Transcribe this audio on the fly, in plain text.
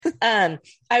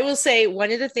I will say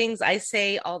one of the things I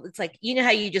say all it's like, you know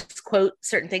how you just quote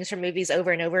certain things from movies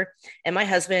over and over. And my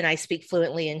husband and I speak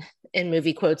fluently in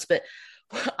movie quotes, but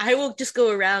I will just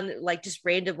go around like just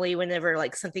randomly whenever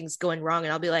like something's going wrong,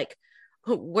 and I'll be like,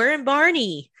 "Where in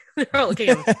Barney?" They're all looking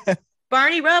at him.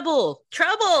 Barney Rubble,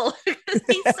 trouble.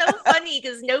 He's so funny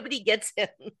because nobody gets him.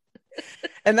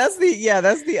 And that's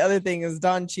the other thing is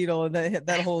Don Cheadle and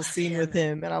that whole scene with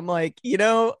him. And I'm like,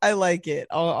 I like it.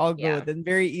 I'll go with it. And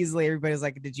very easily everybody's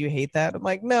like, did you hate that? I'm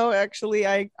like, no, actually,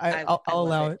 I'll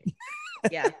allow it.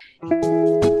 Yeah.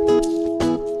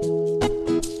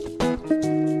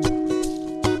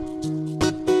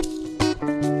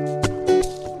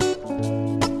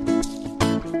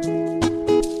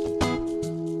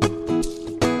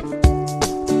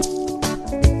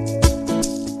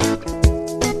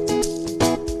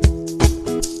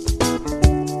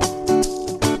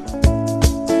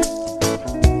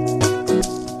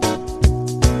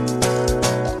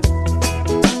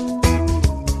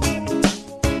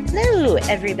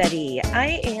 Everybody,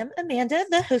 I am Amanda,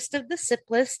 the host of the Sip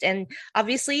List, and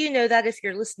obviously you know that if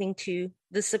you're listening to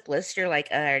the Sip List, you're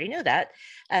like, I already know that,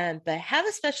 but I have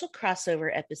a special crossover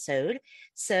episode,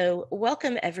 so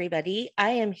welcome everybody. I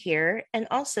am here, and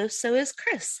also so is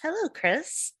Chris. Hello,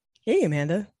 Chris. Hey,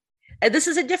 Amanda. This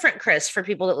is a different Chris for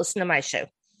people that listen to my show.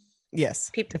 Yes,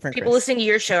 people listening to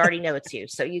your show already know it's you,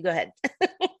 so you go ahead.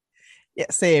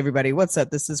 Yes, hey everybody, what's up?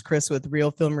 This is Chris with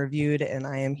Real Film Reviewed, and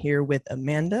I am here with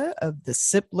Amanda of the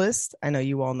Sip List. I know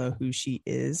you all know who she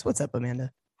is. What's up, Amanda?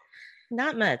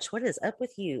 Not much. What is up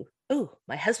with you? Oh,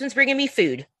 my husband's bringing me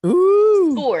food.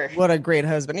 Ooh, Score. What a great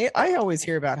husband. I always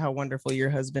hear about how wonderful your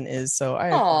husband is, so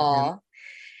Aw.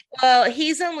 Well,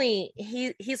 he's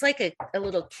like a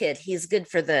little kid. He's good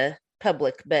for the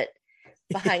public, but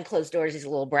behind closed doors, he's a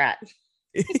little brat.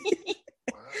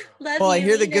 Well, I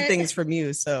hear the good things from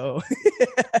you, so.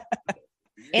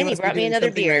 And he brought me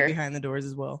another beer right behind the doors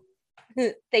as well.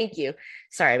 Thank you.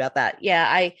 Sorry about that. Yeah,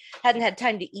 I hadn't had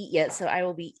time to eat yet, so I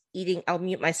will be eating. I'll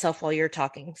mute myself while you're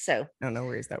talking. So no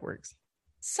worries, that works.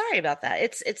 Sorry about that.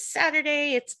 It's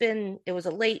Saturday. It was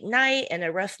a late night and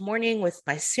a rough morning with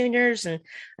my Sooners, and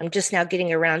I'm just now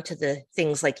getting around to the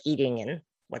things like eating and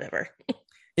whatever.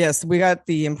 Yes, we got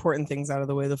the important things out of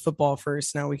the way. The football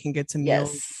first. Now we can get to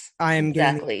meals. Yes. I'm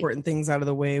getting the important things out of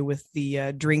the way with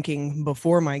the drinking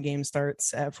before my game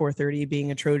starts at 4:30,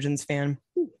 being a Trojans fan.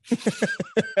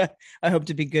 I hope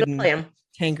to be good and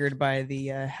tankered by the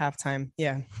halftime.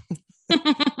 Yeah.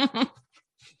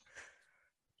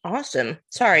 Awesome.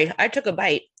 Sorry, I took a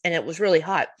bite and it was really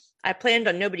hot. I planned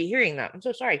on nobody hearing that. I'm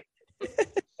so sorry.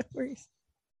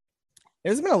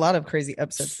 There's been a lot of crazy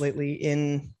upsets lately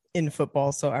in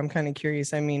football, so I'm kind of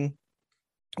curious. I mean,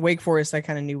 Wake Forest, I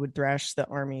kind of knew would thrash the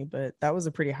Army, but that was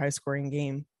a pretty high scoring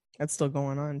game. That's still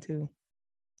going on too.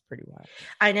 Pretty wild.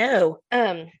 I know.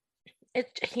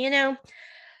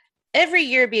 Every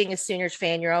year being a Sooners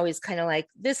fan, you're always kind of like,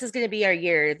 this is going to be our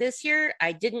year. This year,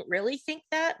 I didn't really think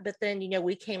that, but then,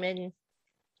 we came in,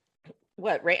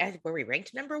 were we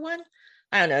ranked number one?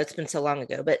 I don't know. It's been so long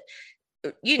ago, but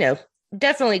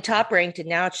definitely top ranked. And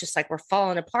now it's just like, we're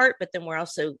falling apart, but then we're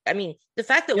also, the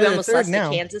fact that we almost lost to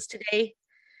Kansas today,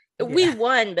 we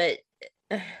won, but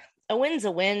a win's a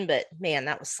win, but man,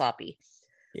 that was sloppy.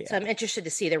 Yeah. So I'm interested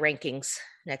to see the rankings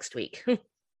next week.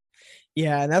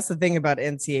 Yeah, and that's the thing about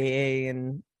NCAA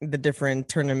and the different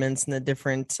tournaments and the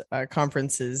different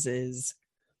conferences is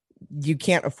you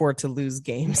can't afford to lose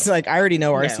games. Like I already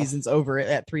know our season's over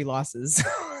at 3 losses.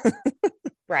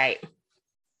 Right.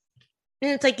 And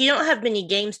it's like you don't have many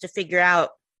games to figure out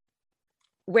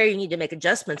where you need to make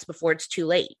adjustments before it's too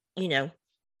late,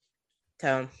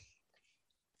 So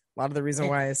a lot of the reason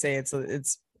why I say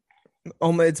it's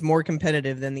more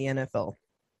competitive than the NFL.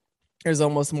 There's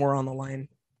almost more on the line.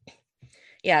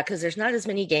 Yeah, because there's not as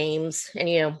many games,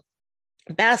 and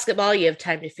basketball, you have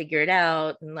time to figure it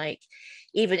out, and like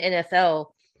even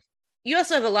NFL, you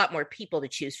also have a lot more people to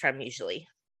choose from usually.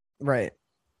 Right.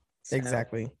 So.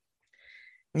 Exactly.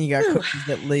 And you got coaches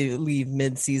that leave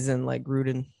mid-season like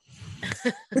Gruden.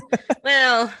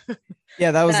 Well,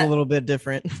 yeah, that was a little bit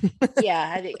different.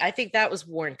 Yeah, I think that was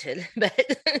warranted, but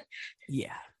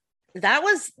yeah,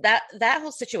 that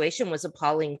whole situation was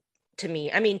appalling to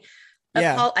me. I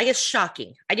guess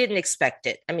shocking. I didn't expect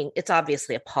it. It's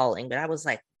obviously appalling, but I was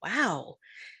like, wow,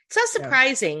 it's not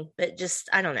surprising, but just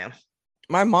I don't know.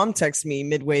 My mom texted me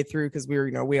midway through because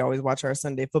we always watch our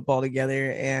Sunday football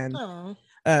together, and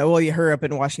Well, you her up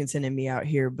in Washington and me out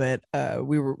here, but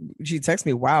she texted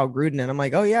me, wow, Gruden. And I'm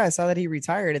like, oh yeah, I saw that he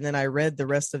retired. And then I read the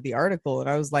rest of the article and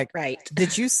I was like, Right.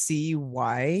 did you see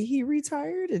why he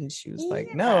retired? And she was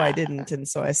like, no, I didn't. And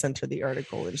so I sent her the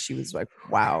article and she was like,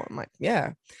 wow. I'm like,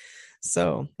 yeah.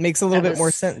 So makes a little bit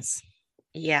more sense.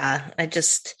 Yeah.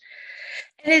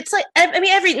 And it's like, I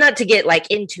mean, not to get like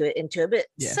into it, but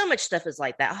so much stuff is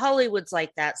like that. Hollywood's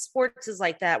like that. Sports is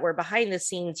like that, where behind the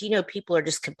scenes, people are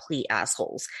just complete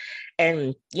assholes.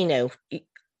 And,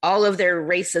 all of their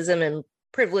racism and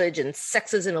privilege and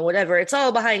sexism and whatever, it's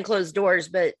all behind closed doors.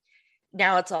 But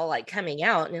now it's all like coming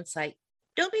out. And it's like,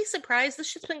 don't be surprised. This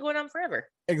shit's been going on forever.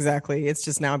 Exactly. It's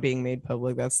just now being made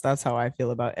public. That's how I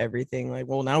feel about everything. Like,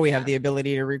 well, now we have the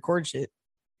ability to record shit.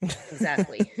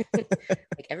 Exactly.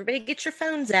 Like, everybody get your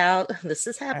phones out. This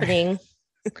is happening.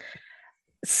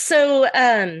 So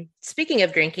speaking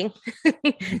of drinking, do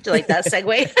you like that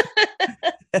segue?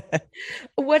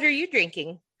 What are you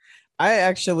drinking? I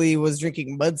actually was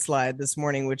drinking Mudslide this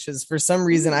morning, which is, for some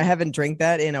reason, I haven't drank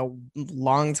that in a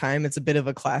long time. It's a bit of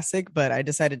a classic, but I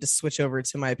decided to switch over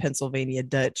to my Pennsylvania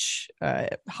Dutch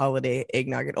holiday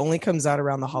eggnog. It only comes out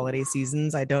around the holiday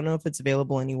seasons. I don't know if it's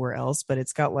available anywhere else, but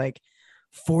it's got like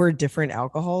 4 different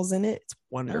alcohols in it. It's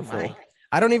wonderful. Oh,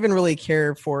 I don't even really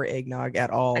care for eggnog at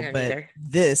all, but either.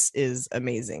 This is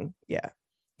amazing. Yeah.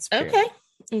 Okay.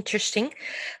 Interesting.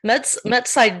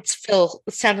 Mudslides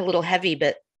sound a little heavy,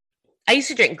 but I used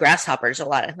to drink grasshoppers a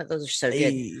lot. I thought those are so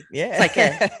good. Yeah.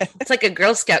 It's like a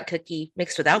Girl Scout cookie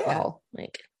mixed with alcohol. Yeah.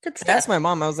 Like, good stuff. That's my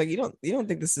mom. I was like, you don't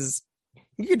think this is,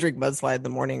 you could drink Mudslide in the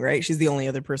morning, right? She's the only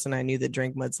other person I knew that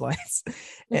drank Mudslides.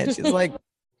 And she's like,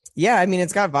 yeah, I mean,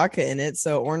 it's got vodka in it.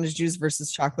 So orange juice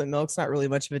versus chocolate milk's not really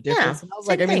much of a difference. Yeah, and I was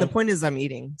like, I mean, the point is I'm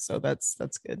eating. So that's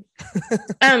good.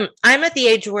 I'm at the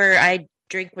age where I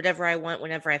drink whatever I want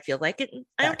whenever I feel like it.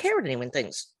 I don't care what anyone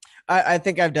thinks. I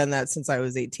think I've done that since I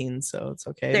was 18, so it's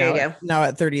okay. There you go. Now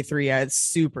at 33, I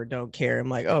super don't care. I'm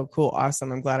like, oh, cool,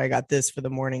 awesome. I'm glad I got this for the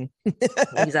morning.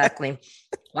 Exactly.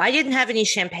 Well, I didn't have any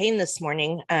champagne this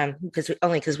morning because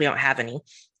we don't have any.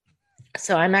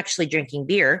 So I'm actually drinking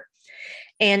beer,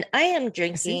 and I am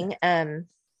drinking. The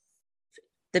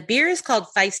beer is called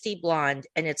Feisty Blonde,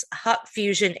 and it's Hop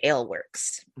Fusion Ale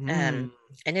Works. And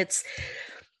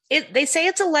they say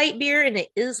it's a light beer, and it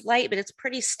is light, but it's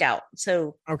pretty stout.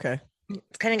 So okay,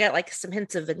 it's kind of got like some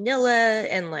hints of vanilla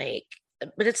and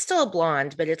but it's still a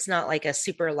blonde, but it's not like a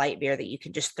super light beer that you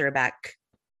can just throw back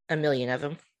a million of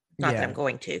them. Not that I'm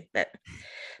going to, but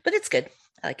it's good.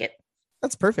 I like it.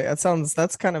 That's perfect.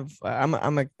 That's kind of,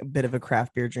 I'm a bit of a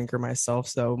craft beer drinker myself.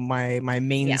 So my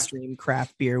mainstream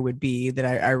craft beer would be that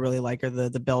I really like are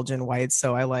the Belgian whites.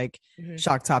 So I like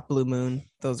Shock Top Blue Moon.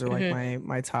 Those are like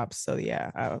my tops. So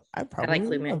yeah, I probably like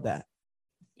Blue love that.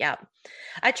 Yeah.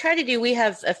 We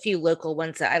have a few local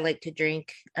ones that I like to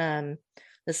drink.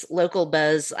 This Local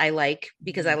Buzz I like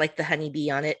because I like the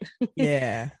honeybee on it.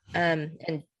 Yeah.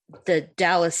 And the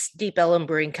Dallas Deep Ellum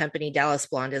Brewing Company Dallas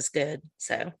Blonde is good.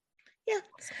 So yeah,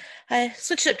 I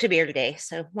switched up to beer today,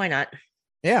 so why not?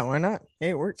 Yeah, why not?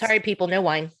 Hey, it works. Sorry, people, no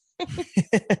wine.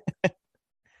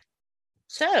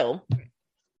 So,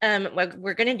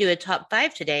 we're going to do a top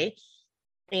 5 today,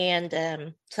 and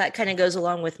so that kind of goes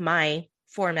along with my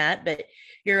format. But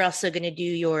you're also going to do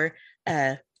your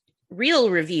real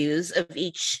reviews of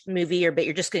each movie, but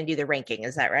you're just going to do the ranking.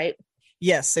 Is that right?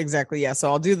 Yes, exactly. Yeah.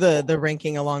 So I'll do the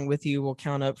ranking along with you. We'll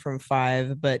count up from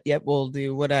 5, but yep, we'll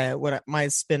do my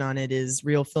spin on it is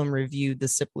Real Film Review, the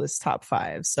Sipless top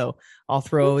 5. So I'll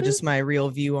throw just my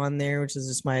real view on there, which is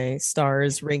just my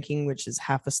stars ranking, which is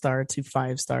 0.5 star to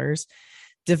 5 stars.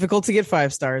 Difficult to get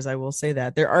 5 stars. I will say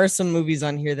that there are some movies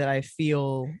on here that I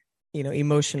feel,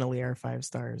 emotionally are 5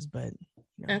 stars, but.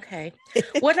 Okay.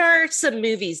 What are some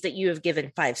movies that you have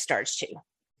given 5 stars to?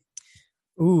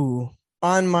 Ooh.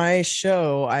 On my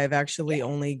show, I've actually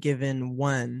only given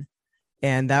 1,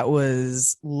 and that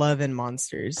was Love and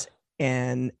Monsters.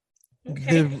 And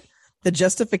the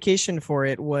justification for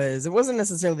it wasn't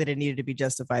necessarily that it needed to be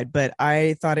justified, but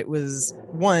I thought it was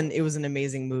an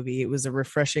amazing movie. It was a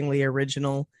refreshingly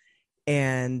original,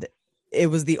 and it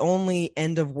was the only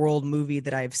end of world movie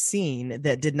that I've seen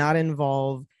that did not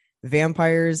involve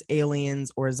vampires,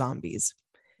 aliens, or zombies.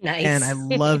 Nice. And I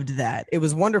loved that. It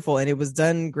was wonderful, and it was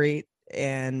done great.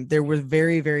 And there was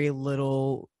very, very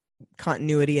little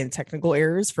continuity and technical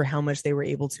errors for how much they were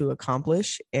able to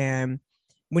accomplish. And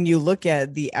when you look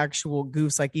at the actual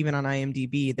goofs, like even on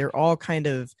IMDb, they're all kind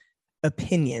of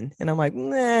opinion. And I'm like,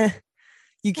 nah,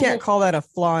 you can't call that a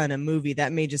flaw in a movie.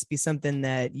 That may just be something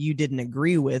that you didn't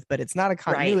agree with, but it's not a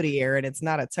continuity error and it's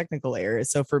not a technical error.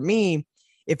 So for me,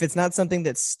 if it's not something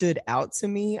that stood out to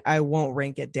me, I won't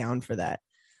rank it down for that.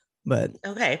 But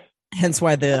Okay. hence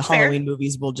why the That's fair. Halloween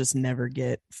movies will just never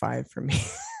get 5 for me.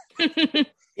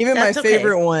 Even my That's okay.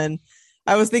 favorite one.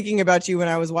 I was thinking about you when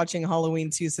I was watching Halloween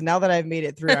 2. So now that I've made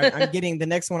it through, I'm getting the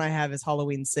next one I have is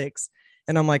Halloween 6.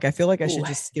 And I'm like, I feel like I should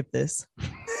just skip this.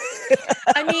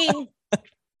 I mean,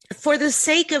 for the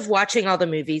sake of watching all the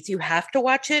movies, you have to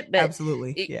watch it, but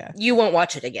absolutely, yeah, you won't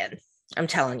watch it again. I'm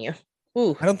telling you.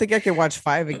 Ooh. I don't think I could watch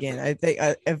 5 again. I think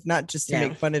if not just to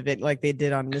make fun of it, like they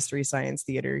did on Mystery Science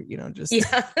Theater, you know, just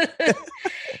yeah.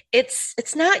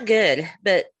 It's not good,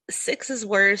 but 6 is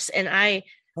worse, and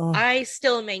I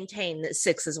still maintain that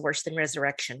 6 is worse than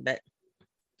Resurrection, but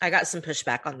I got some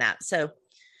pushback on that, so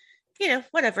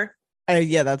whatever.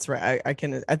 Yeah, that's right. I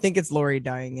think it's Lori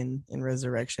dying in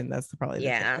Resurrection. That's probably the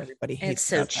thing everybody hates. It's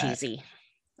so cheesy. That.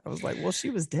 I was like, well, she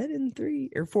was dead in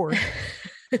 3 or 4.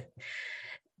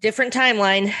 Different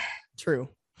timeline. True.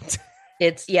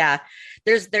 It's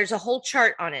there's a whole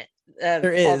chart on it of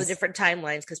all the different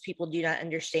timelines because people do not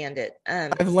understand it.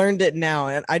 I've learned it now,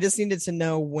 and I just needed to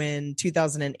know when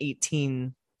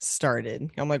 2018 started.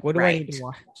 I'm like, what do I need to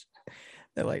watch?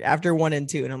 They're like after 1 and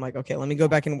 2, and I'm like, okay, let me go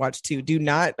back and watch 2.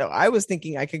 I was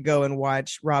thinking I could go and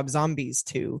watch Rob Zombie's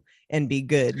 2 and be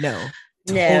good. No,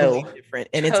 totally different,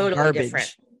 and totally it's garbage.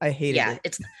 Different. I hated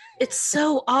it. It's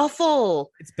so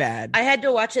awful. It's bad. I had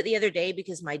to watch it the other day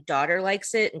because my daughter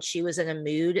likes it, and she was in a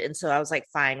mood, and so I was like,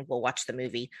 fine, we'll watch the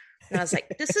movie. And I was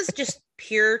like, this is just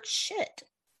pure shit.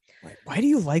 Like, why do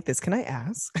you like this? Can I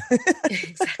ask?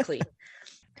 Exactly.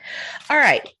 All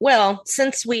right. Well,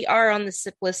 since we are on the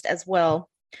sip list as well,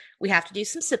 we have to do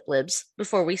some sip libs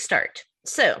before we start.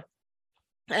 So,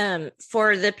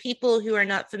 for the people who are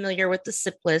not familiar with the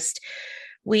sip list,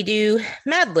 we do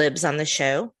Mad Libs on the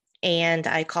show, and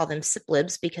I call them sip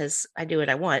libs because I do what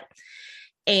I want.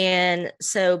 And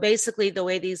so basically the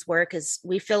way these work is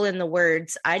we fill in the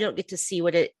words. I don't get to see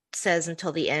what it says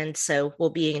until the end, so we'll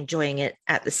be enjoying it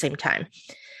at the same time.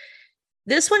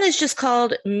 This one is just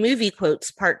called Movie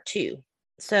Quotes Part 2.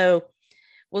 So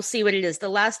we'll see what it is. The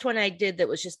last one I did that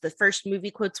was just the first movie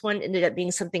quotes one ended up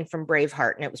being something from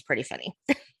Braveheart, and it was pretty funny.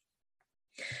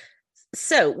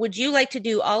 So would you like to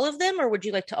do all of them, or would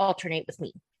you like to alternate with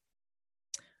me?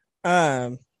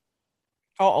 I'll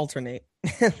alternate.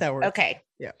 That works. Okay.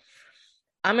 Yeah.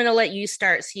 I'm going to let you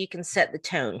start so you can set the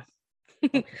tone.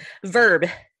 Verb.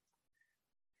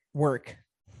 Work.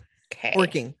 Okay.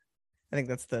 Working. I think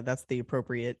that's the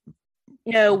appropriate.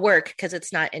 No, work, because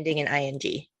it's not ending in ing.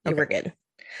 You were good.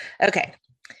 Okay.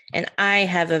 And I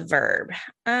have a verb.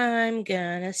 I'm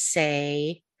going to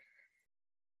say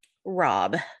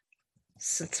rob,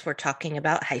 since we're talking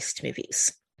about heist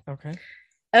movies. Okay.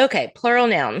 Okay. Plural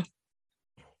noun.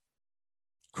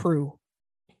 Crew.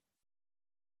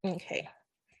 Okay.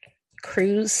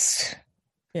 Cruise.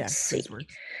 Yeah. Let's see.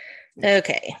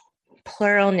 Okay.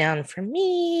 Plural noun for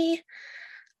me.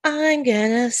 I'm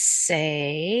gonna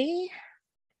say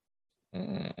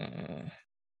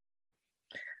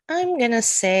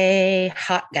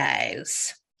hot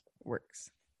guys. Works.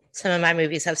 Some of my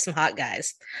movies have some hot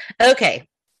guys. Okay.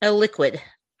 A liquid.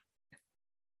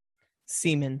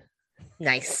 Semen.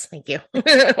 Nice. Thank you.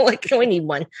 Like we need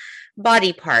one.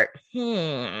 Body part.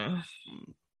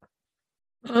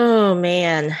 Oh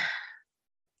man.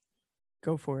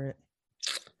 Go for it.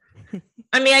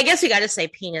 I mean, I guess we got to say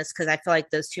penis because I feel like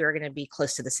those two are going to be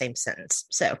close to the same sentence.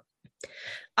 So,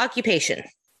 occupation.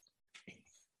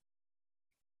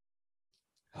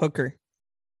 Hooker.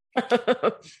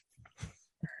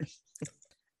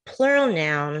 Plural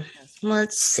noun.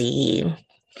 Let's see.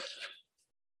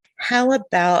 How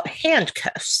about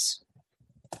handcuffs?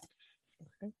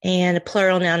 And a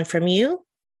plural noun from you.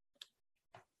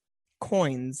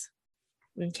 Coins.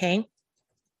 Okay.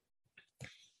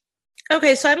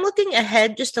 Okay, so I'm looking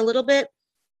ahead just a little bit.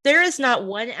 There is not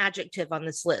one adjective on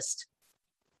this list.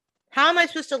 How am I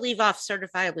supposed to leave off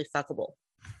certifiably fuckable?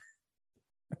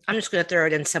 I'm just going to throw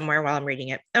it in somewhere while I'm reading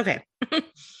it. Okay.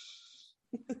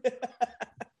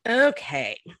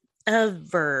 Okay. A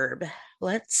verb.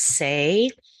 Let's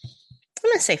say, I'm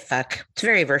going to say fuck. It's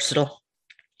very versatile.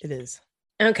 It is.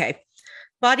 Okay.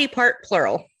 Body part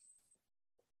plural.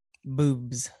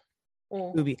 Boobs.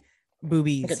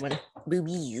 Boobies. Good one.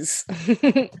 Boobies.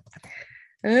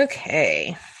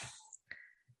 Okay.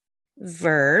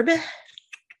 Verb.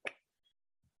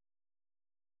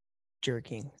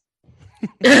 Jerking.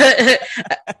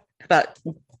 But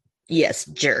yes,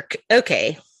 jerk.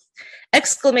 Okay.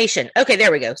 Exclamation. Okay,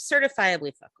 there we go.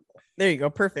 Certifiably fuckable. There you go.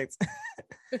 Perfect.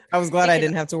 I was glad I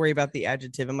didn't have to worry about the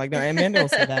adjective. I'm like, no, Amanda will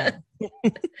say that.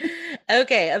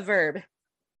 Okay, a verb.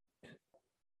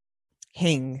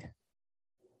 Hang.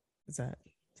 Is that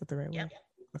the right word? Yeah.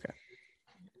 Okay.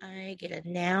 I get a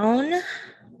noun.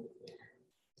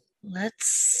 Let's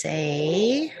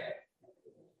say.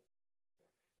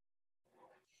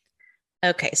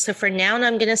 Okay, so for noun,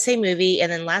 I'm going to say movie.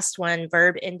 And then last one,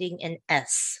 verb ending in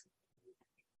S.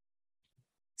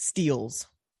 Steals.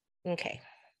 Okay.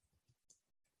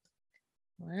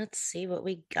 Let's see what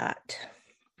we got.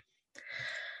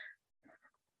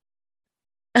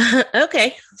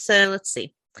 Okay, so let's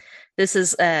see. This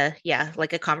is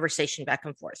like a conversation back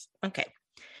and forth. Okay.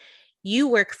 You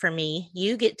work for me.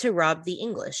 You get to rob the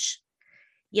English.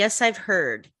 Yes, I've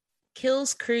heard.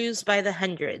 Kills crews by the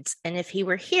hundreds. And if he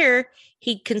were here,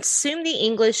 he'd consume the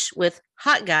English with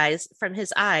hot guys from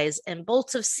his eyes and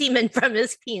bolts of semen from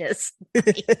his penis.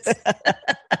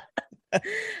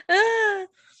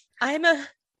 I'm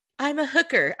a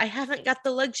hooker. I haven't got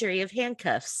the luxury of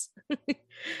handcuffs.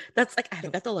 That's like, I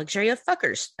haven't got the luxury of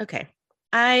fuckers. Okay.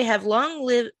 I have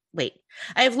long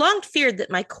feared that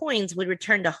my coins would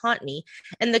return to haunt me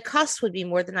and the cost would be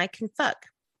more than I can fuck.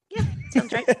 Yeah,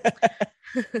 sounds right.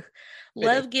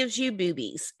 Love gives you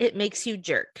boobies. It makes you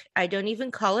jerk. I don't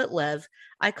even call it love.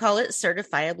 I call it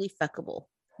certifiably fuckable.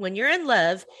 When you're in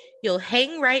love, you'll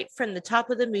hang right from the top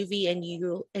of the movie and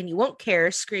you won't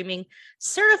care, screaming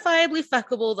certifiably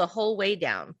fuckable the whole way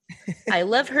down. I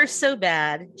love her so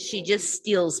bad. She just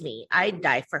steals me. I'd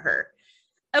die for her.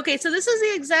 Okay, so this is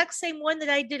the exact same one that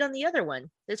I did on the other one.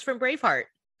 It's from Braveheart.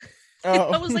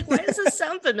 Oh. I was like, why does this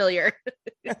sound familiar?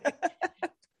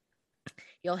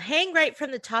 You'll hang right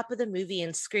from the top of the movie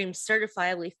and scream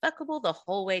certifiably fuckable the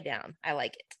whole way down. I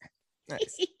like it.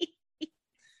 Nice.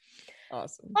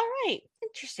 Awesome. All right.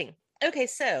 Interesting. Okay,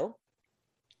 so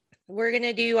we're going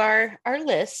to do our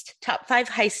list, top 5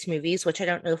 heist movies, which I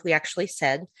don't know if we actually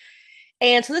said.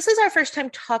 And so this is our first time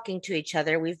talking to each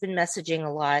other. We've been messaging a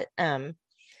lot.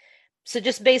 So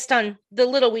just based on the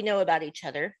little we know about each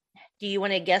other, do you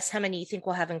want to guess how many you think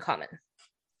we'll have in common?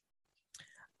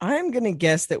 I'm going to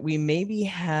guess that we maybe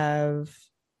have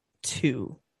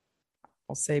 2.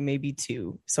 I'll say maybe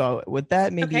 2. So with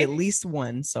that, maybe at least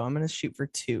 1. So I'm going to shoot for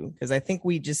 2 because I think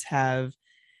we just have,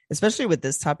 especially with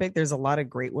this topic, there's a lot of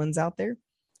great ones out there.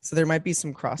 So there might be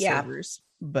some crossovers,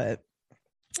 but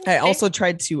I also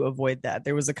tried to avoid that.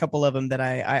 There was a couple of them that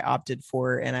I opted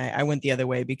for, and I went the other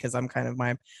way because I'm kind of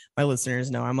my listeners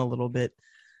know I'm a little bit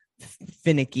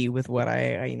finicky with what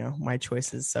my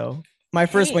choices. So my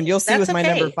first one you'll see with my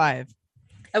number 5.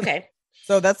 Okay.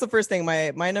 So that's the first thing.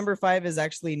 My number 5 is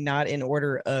actually not in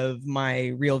order of my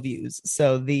real views.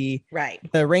 So the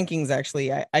rankings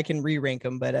actually I can re-rank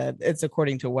them, but it's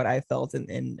according to what I felt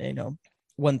in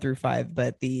 1 through 5,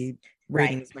 but the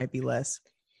ratings might be less.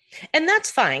 And that's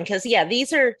fine because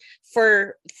these are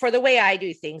for the way I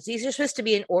do things. These are supposed to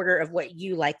be in order of what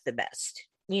you like the best.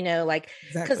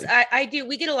 Because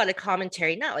we get a lot of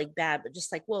commentary, not like bad, but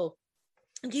just like, well,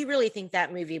 do you really think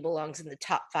that movie belongs in the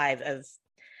top 5 of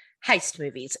heist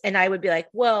movies? And I would be like,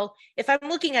 well, if I'm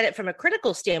looking at it from a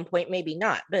critical standpoint, maybe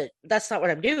not, but that's not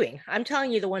what I'm doing. I'm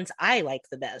telling you the ones I like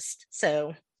the best.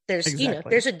 So there's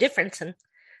there's a difference, and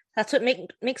that's what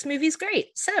makes movies great.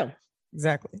 So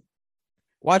exactly.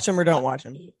 Watch them or don't watch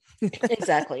them.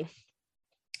 Exactly.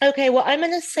 Okay, well, I'm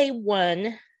going to say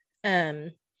 1.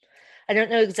 I don't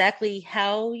know exactly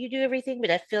how you do everything, but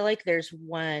I feel like there's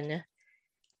 1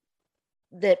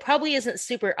 that probably isn't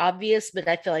super obvious, but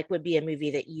I feel like would be a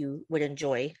movie that you would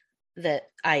enjoy, that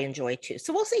I enjoy too.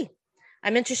 So we'll see.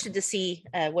 I'm interested to see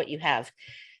what you have,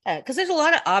 because there's a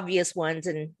lot of obvious ones,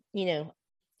 and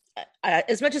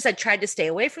as much as I tried to stay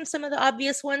away from some of the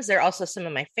obvious ones, they're also some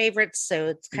of my favorites. So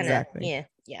it's kind of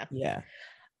yeah.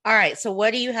 All right. So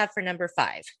what do you have for number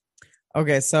 5?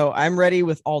 Okay, so I'm ready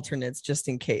with alternates just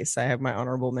in case. I have my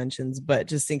honorable mentions, but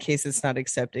just in case it's not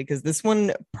accepted, because this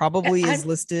one probably is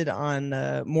listed on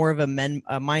more of a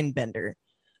mind bender.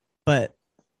 But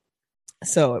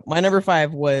so my number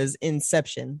 5 was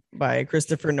Inception by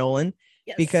Christopher Nolan.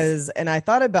 Yes. Because I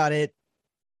thought about it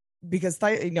because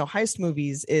heist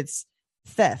movies, it's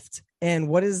theft. And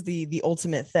what is the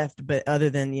ultimate theft, but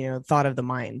other than, thought of the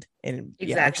mind and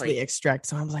actually extract.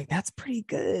 So I was like, that's pretty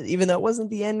good. Even though it wasn't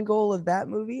the end goal of that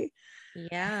movie.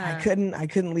 Yeah. I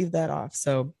couldn't leave that off.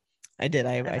 So I did.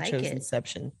 I chose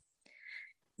Inception.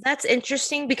 That's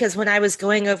interesting because when I was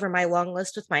going over my long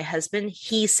list with my husband,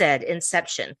 he said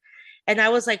Inception. And I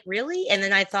was like, really? And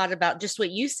then I thought about just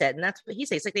what you said. And that's what he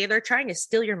said. It's like they're trying to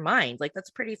steal your mind. Like, that's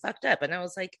pretty fucked up. And I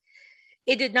was like,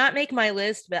 it did not make my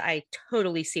list, but I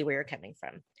totally see where you're coming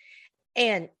from.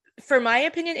 And for my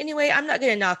opinion, anyway, I'm not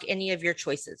going to knock any of your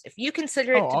choices. If you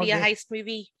consider it to be a heist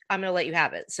movie, I'm going to let you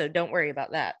have it. So don't worry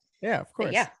about that. Yeah, of course.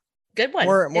 But yeah, good one.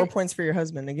 More points for your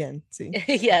husband again. See?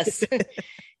 Yes.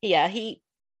 Yeah, he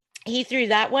he threw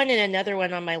that one and another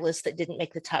one on my list that didn't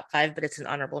make the top 5, but it's an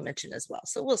honorable mention as well.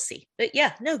 So we'll see. But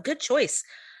yeah, no, good choice.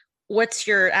 What's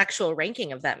your actual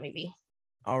ranking of that movie?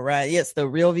 All right. Yes, the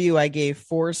real view I gave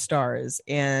 4 stars.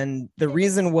 And the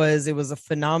reason was it was a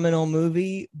phenomenal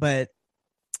movie, but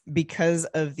because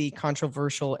of the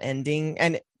controversial ending,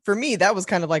 and for me, that was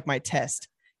kind of like my test.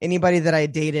 Anybody that I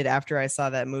dated after I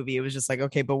saw that movie, it was just like,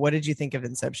 okay, but what did you think of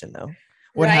Inception though?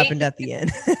 What happened at the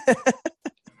end?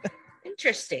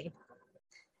 Interesting.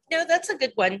 No, that's a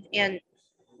good one. And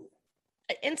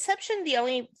Inception, the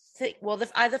only thing, well,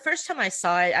 the first time I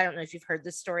saw it, I don't know if you've heard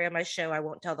this story on my show. I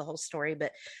won't tell the whole story,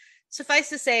 but suffice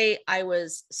to say, I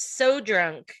was so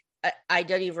drunk, I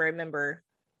don't even remember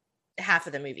half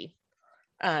of the movie.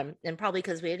 And probably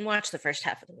because we didn't watch the first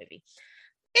half of the movie.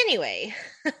 Anyway,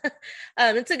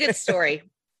 it's a good story.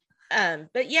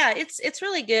 But yeah, it's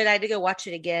really good. I had to go watch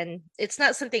it again. It's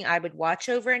not something I would watch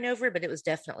over and over, but it was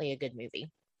definitely a good movie.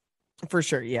 For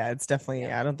sure. Yeah, it's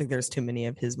definitely, I don't think there's too many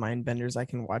of his mind benders I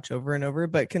can watch over and over,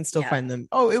 but can still find them.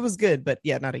 Oh, it was good, but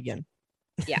yeah, not again.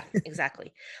 Yeah,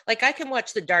 exactly. Like I can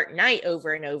watch The Dark Knight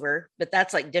over and over, but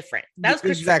that's like different. That was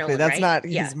Christopher exactly. Nolan, that's right? not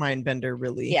his mind bender,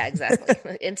 really. Yeah,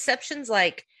 exactly. Inception's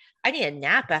like, I need a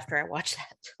nap after I watch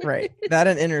that. Right. That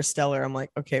and Interstellar. I'm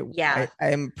like, okay, yeah,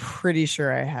 I'm pretty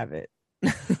sure I have it.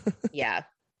 Yeah.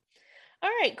 All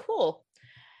right, cool.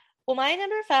 Well, my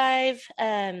number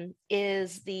 5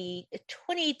 is the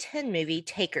 2010 movie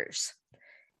Takers.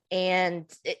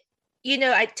 And,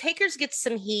 Takers gets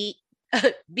some heat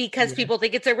because people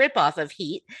think it's a ripoff of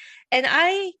Heat. And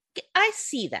I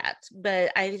see that,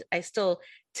 but I still,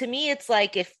 to me, it's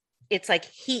like if it's like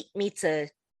Heat meets a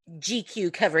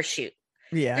GQ cover shoot.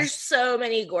 Yeah. There's so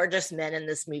many gorgeous men in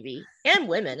this movie and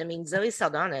women. I mean, Zoe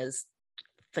Saldana is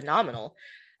phenomenal.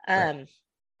 Right.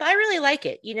 But I really like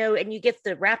it, and you get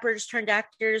the rappers turned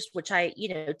actors, which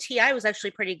T.I. was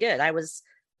actually pretty good. I was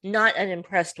not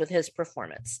unimpressed with his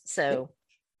performance. So,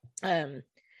 and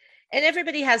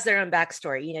everybody has their own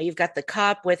backstory. You've got the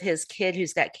cop with his kid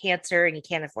who's got cancer and he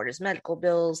can't afford his medical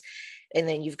bills. And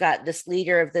then you've got this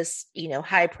leader of this,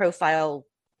 high profile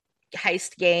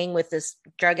heist gang with this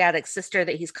drug addict sister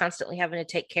that he's constantly having to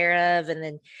take care of.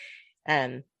 And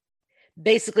then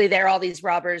basically they're all these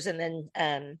robbers. And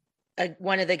then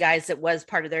one of the guys that was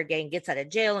part of their gang gets out of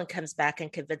jail and comes back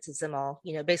and convinces them all,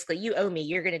 basically, you owe me,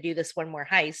 you're going to do this one more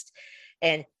heist.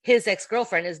 And his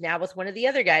ex-girlfriend is now with one of the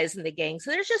other guys in the gang.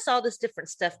 So there's just all this different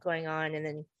stuff going on. And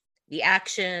then the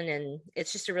action, and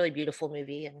it's just a really beautiful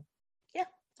movie. And yeah,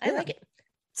 I like it.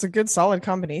 It's a good, solid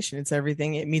combination. It's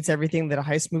everything. It meets everything that a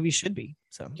heist movie should be.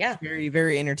 So yeah, very,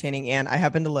 very entertaining. And I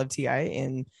happen to love T.I.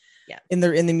 in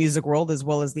the music world as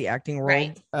well as the acting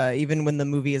world. Right. Even when the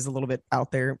movie is a little bit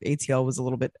out there, ATL was a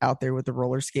little bit out there with the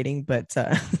roller skating, but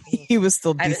he was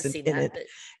still decent in it. But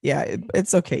yeah,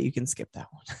 it's okay. You can skip that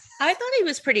one. I thought he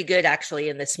was pretty good actually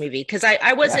in this movie because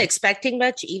I wasn't expecting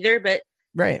much either, but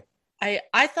right.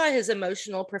 I thought his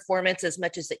emotional performance, as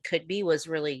much as it could be, was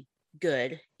really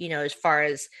good, as far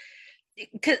as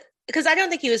because I don't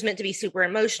think he was meant to be super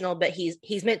emotional, but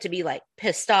he's meant to be like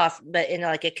pissed off, but in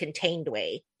like a contained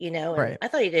way, and right. I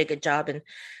thought he did a good job. And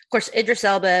of course, Idris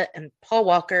Elba and Paul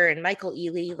Walker and Michael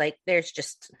Ealy, like there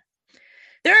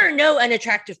are no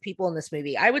unattractive people in this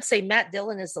movie. I would say Matt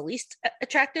Dillon is the least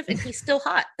attractive and he's still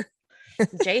hot.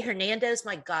 Jay Hernandez,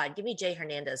 my God, give me Jay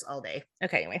Hernandez all day.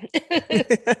 Okay, anyway.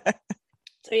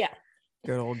 So yeah.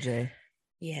 Good old Jay.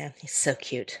 Yeah, he's so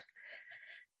cute.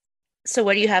 So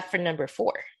what do you have for number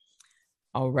 4?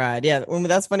 All right. Yeah. Well,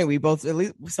 that's funny. We both, at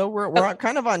least, so we're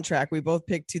kind of on track. We both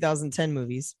picked 2010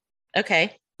 movies.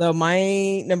 Okay. So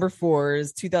my number 4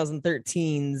 is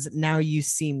 2013's Now You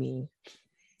See Me.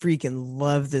 Freaking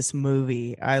love this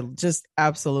movie. I just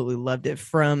absolutely loved it.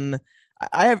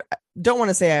 Don't want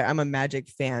to say I'm a Magic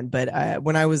fan, but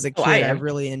when I was a kid, I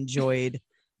really enjoyed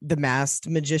The Masked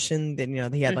Magician.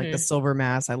 Then he had like the silver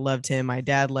mask. I loved him. My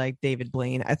dad liked David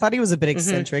Blaine. I thought he was a bit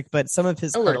eccentric, but some of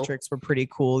his card tricks were pretty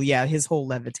cool. Yeah, his whole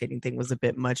levitating thing was a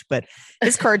bit much, but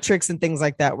his card tricks and things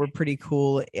like that were pretty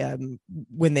cool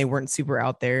when they weren't super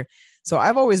out there. So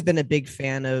I've always been a big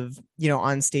fan of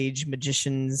on stage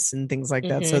magicians and things like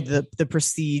that. So the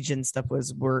Prestige and stuff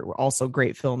were also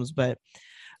great films, but.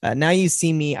 Now You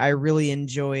See Me, I really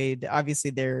enjoyed.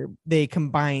 Obviously, they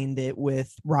combined it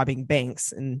with robbing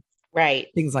banks and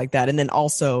things like that, and then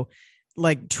also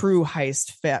like true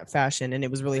heist fashion. And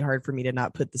it was really hard for me to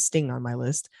not put The Sting on my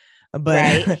list.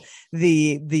 But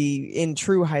the in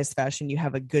true heist fashion, you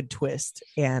have a good twist,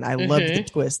 and I loved the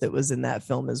twist that was in that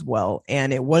film as well.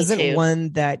 And it wasn't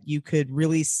one that you could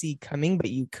really see coming, but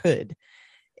you could,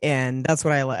 and that's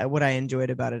what I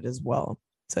enjoyed about it as well.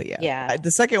 So yeah, Yeah.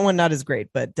 the second one not as great,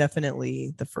 but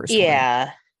definitely the first one.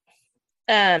 Yeah.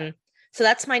 So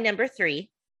that's my number 3.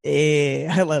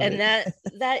 I love And it.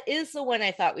 that is the one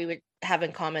I thought we would have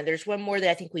in common. There's one more that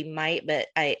I think we might, but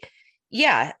I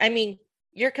mean,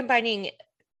 you're combining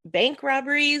bank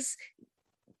robberies,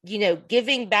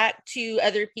 giving back to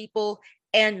other people,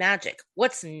 and magic.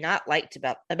 What's not liked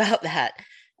about that?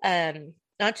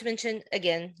 Not to mention,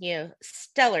 again,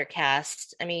 stellar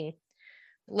cast. I mean,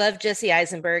 love Jesse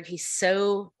Eisenberg. He's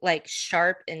so like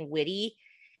sharp and witty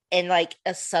in like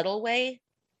a subtle way.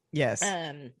 Yes.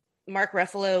 Mark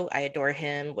Ruffalo, I adore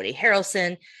him. Woody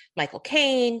Harrelson, Michael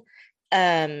Caine,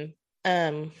 and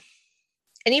even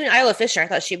Isla Fisher. I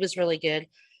thought she was really good.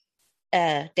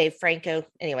 Dave Franco.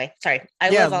 Anyway, sorry. I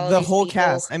love all of the these whole people.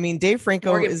 cast. I mean, Dave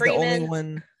Franco Morgan is Freeman. the only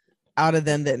one out of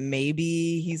them that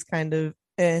maybe he's kind of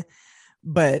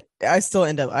but I still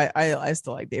end up I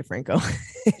still like Dave Franco.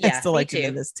 Yeah, I still like him too.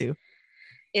 in this too.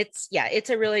 It's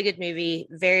a really good movie.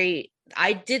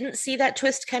 I didn't see that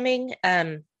twist coming.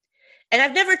 And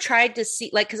I've never tried to see,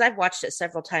 like, because I've watched it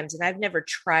several times and I've never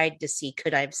tried to see,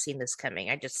 could I have seen this coming?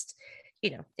 I just,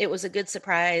 it was a good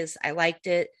surprise. I liked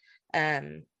it.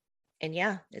 And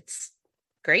yeah, it's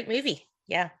a great movie.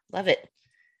 Yeah, love it.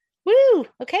 Woo.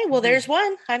 Okay, well, there's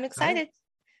one. I'm excited.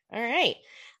 All right.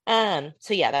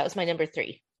 So yeah, that was my number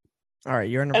 3. All right,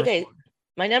 you're number 4.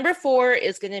 My number 4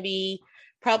 is going to be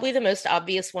probably the most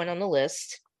obvious one on the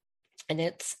list. And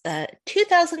it's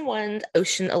 2001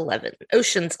 Ocean's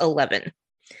 11.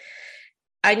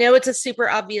 I know it's a super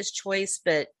obvious choice,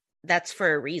 but that's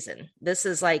for a reason. This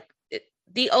is like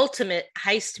the ultimate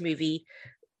heist movie,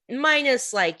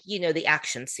 minus like, the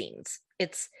action scenes.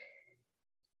 It's,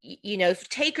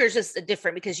 Taker's is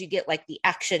different because you get like the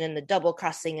action and the double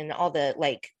crossing and all the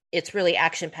like, it's really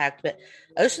action packed, but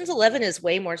Ocean's 11 is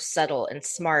way more subtle and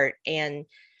smart and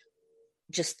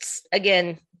just,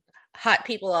 again, hot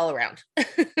people all around.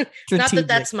 Not that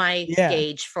that's my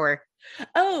gauge for,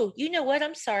 oh, you know what?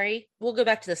 I'm sorry. We'll go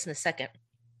back to this in a second.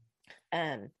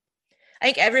 I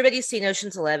think everybody's seen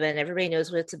Ocean's 11. Everybody knows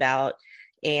what it's about.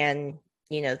 And,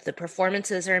 the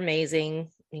performances are amazing.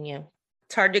 And,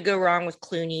 it's hard to go wrong with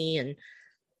Clooney and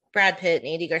Brad Pitt and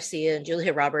Andy Garcia and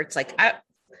Julia Roberts. Like, I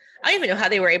don't even know how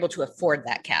they were able to afford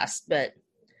that cast, but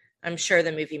I'm sure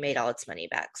the movie made all its money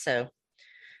back. So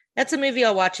that's a movie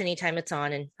I'll watch anytime it's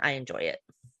on, and I enjoy it.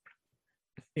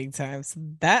 Big time. So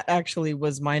that actually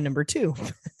was my number 2.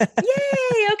 Yay!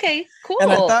 Okay, cool.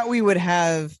 And I thought we would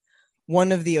have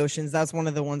one of the Oceans. That's one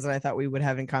of the ones that I thought we would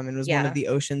have in common was one of the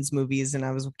Oceans movies. And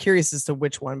I was curious as to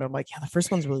which one, but I'm like, yeah, the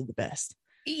first one's really the best.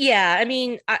 Yeah, I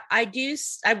mean,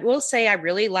 I will say I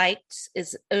really liked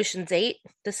is Ocean's 8,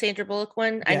 the Sandra Bullock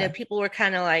one. Yeah. I know people were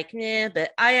kind of like, nah,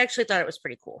 but I actually thought it was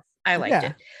pretty cool. I liked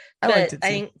it. I liked it too. I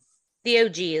think the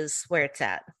OG is where it's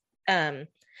at. And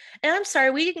I'm sorry,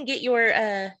 we didn't get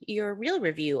your real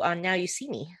review on Now You See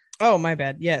Me. Oh, my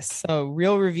bad. Yes. So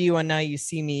real review on Now You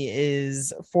See Me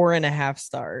is 4.5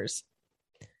 stars.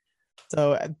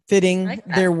 So fitting. Like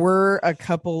there were a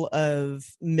couple of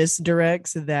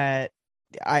misdirects that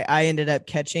I ended up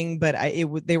catching, but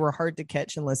they were hard to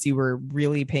catch unless you were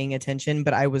really paying attention.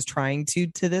 But I was trying to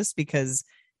this because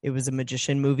it was a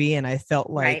magician movie and I felt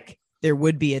like there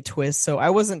would be a twist. So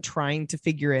I wasn't trying to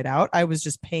figure it out. I was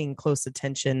just paying close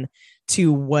attention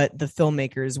to what the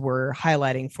filmmakers were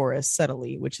highlighting for us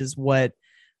subtly, which is what,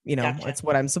 gotcha. It's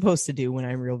what I'm supposed to do when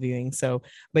I'm reviewing. So,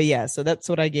 but yeah, so that's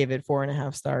what I gave it.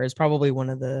 4.5 stars. Probably one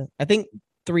of the, I think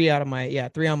 3 on my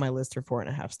list are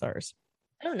 4.5 stars.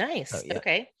 Oh, nice. So, yeah.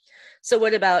 Okay. So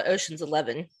what about Ocean's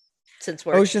 11? Since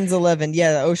we're Ocean's 11.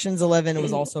 Yeah. Ocean's 11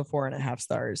 was also 4.5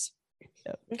 stars.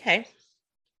 Yep. Okay.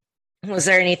 Was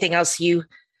there anything else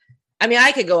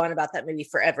I could go on about that movie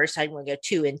forever, so I didn't want to go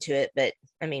too into it, but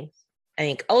I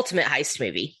think ultimate heist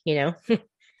movie,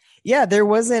 Yeah, there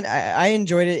wasn't, I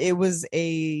enjoyed it. It was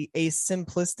a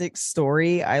simplistic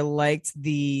story. I liked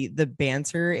the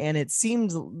banter and it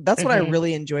seemed, that's what I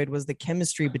really enjoyed was the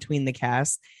chemistry between the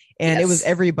cast. And it was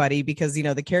everybody because,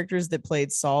 the characters that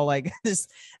played Saul, like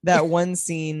just that one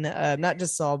scene, not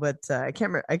just Saul, but I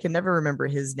can never remember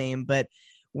his name, but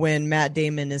when Matt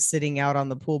Damon is sitting out on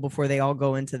the pool before they all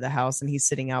go into the house and he's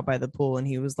sitting out by the pool and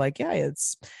he was like, yeah,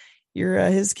 you're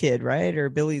his kid, right? Or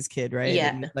Billy's kid, right?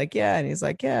 Yeah. And like, yeah. And he's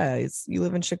like, yeah, you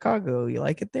live in Chicago. You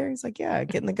like it there? He's like, yeah,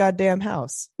 get in the goddamn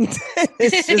house.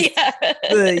 It's just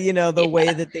the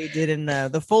way that they did in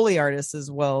the Foley artists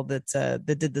as well that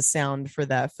did the sound for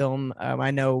that film.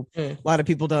 I know a lot of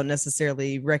people don't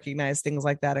necessarily recognize things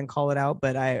like that and call it out,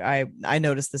 but I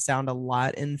noticed the sound a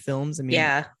lot in films. I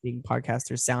mean, being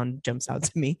podcaster, sound jumps out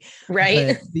to me.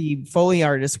 Right. But the Foley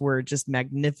artists were just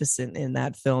magnificent in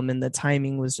that film and the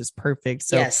timing was just perfect.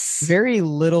 So Yes. very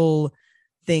little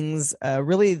things.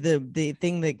 Really, the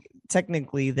thing that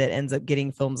technically that ends up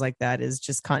getting films like that is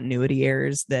just continuity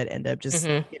errors that end up just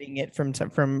getting it from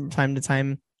time to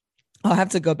time. I'll have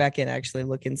to go back and actually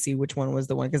look and see which one was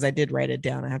the one, because I did write it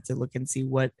down. I have to look and see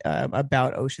what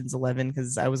about Ocean's 11,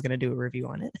 because I was going to do a review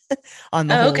on it on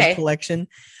the whole collection.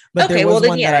 But there was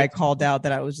one that I called out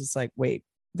that I was just like, wait,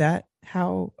 that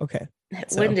how? Okay.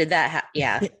 When did that happen?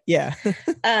 Yeah. Yeah.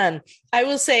 I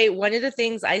will say one of the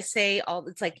things I say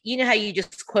it's like, you know how you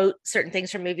just quote certain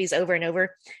things from movies over and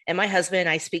over. And my husband,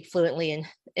 I speak fluently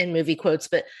in movie quotes,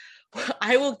 but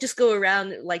I will just go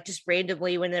around like just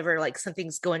randomly whenever like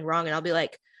something's going wrong, and I'll be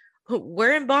like,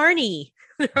 "We're in Barney."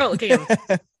 They're all looking at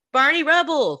him. Barney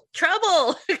Rubble,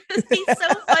 trouble. He's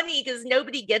so funny because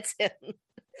nobody gets him.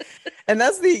 And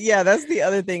that's the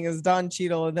other thing is Don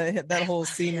Cheadle and that whole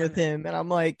scene with him. And I'm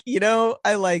like,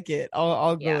 I like it.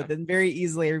 I'll go with it. And very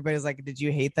easily everybody's like, did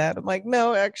you hate that? I'm like,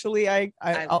 no, actually,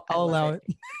 I'll allow it.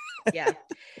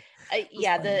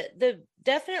 Yeah. The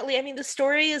definitely, I mean, the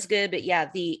story is good, but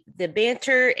the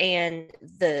banter and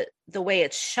the way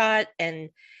it's shot and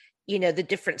the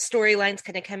different storylines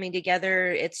kind of coming together,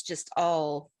 it's just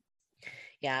all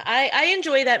I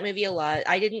enjoy that movie a lot.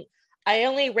 I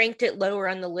only ranked it lower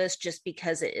on the list just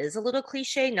because it is a little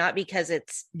cliche, not because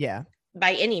it's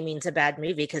by any means a bad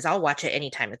movie, because I'll watch it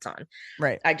anytime it's on.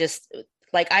 Right. I just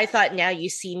I thought Now You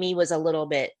See Me was a little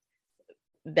bit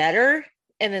better.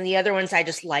 And then the other ones I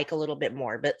just like a little bit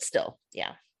more, but still,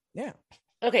 yeah.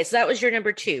 Okay, so that was your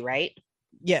number 2, right?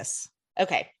 Yes.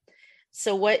 Okay.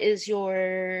 So what is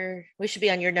we should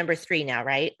be on your number 3 now,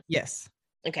 right? Yes.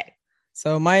 Okay.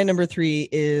 So my number 3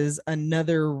 is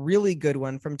another really good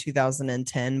one from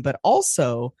 2010, but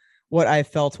also what I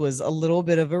felt was a little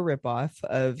bit of a ripoff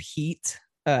of Heat,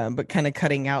 but kind of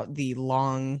cutting out the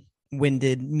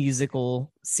long-winded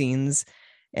musical scenes.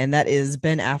 And that is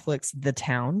Ben Affleck's The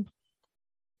Town.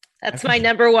 That's my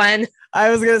number 1.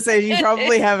 I was going to say, you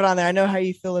probably have it on there. I know how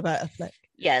you feel about Affleck.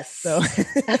 Yes. So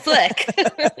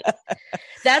Affleck.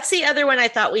 That's the other one I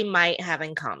thought we might have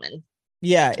in common.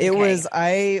 Yeah, it was.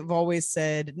 I've always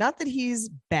said, not that he's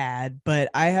bad, but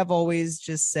I have always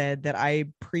just said that I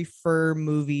prefer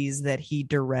movies that he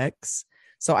directs.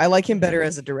 So I like him better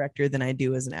as a director than I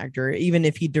do as an actor. Even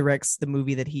if he directs the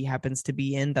movie that he happens to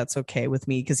be in, that's okay with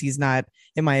me, because he's not,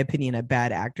 in my opinion, a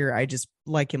bad actor. I just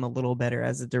like him a little better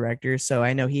as a director. So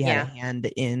I know he had a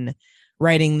hand in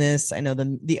writing this. I know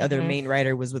the other main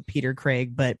writer was with Peter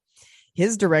Craig, but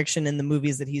his direction in the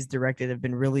movies that he's directed have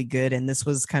been really good. And this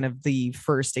was kind of the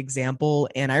first example.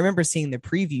 And I remember seeing the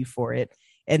preview for it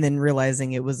and then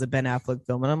realizing it was a Ben Affleck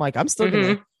film. And I'm like, I'm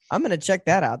going to check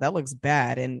that out. That looks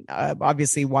bad. And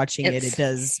obviously watching it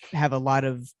does have a lot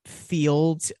of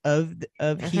feel of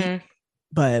Heat,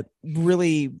 but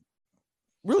really,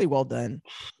 really well done.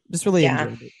 Just really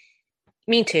enjoyed it.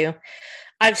 Me too.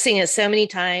 I've seen it so many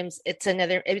times. It's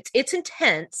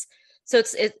intense. So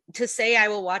to say I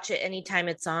will watch it anytime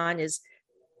it's on is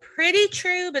pretty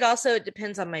true, but also it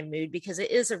depends on my mood, because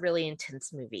it is a really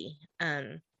intense movie.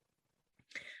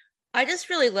 I just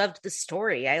really loved the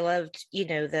story. I loved,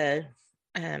 they're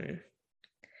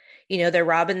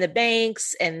robbing the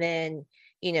banks, and then,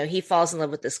 he falls in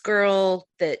love with this girl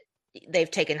that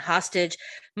they've taken hostage.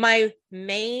 My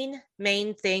main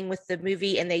thing with the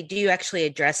movie, and they do actually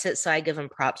address it, so I give them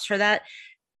props for that,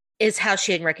 is how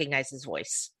she didn't recognize his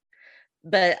voice.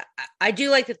 But I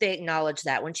do like that they acknowledge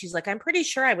that when she's like, I'm pretty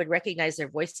sure I would recognize their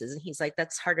voices. And he's like,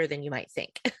 that's harder than you might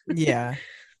think. Yeah.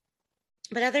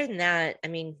 But other than that, I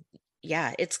mean,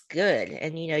 yeah, it's good.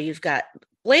 And, you've got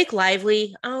Blake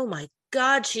Lively. Oh my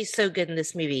God, she's so good in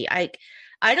this movie. I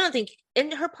don't think,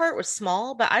 and her part was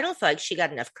small, but I don't feel like she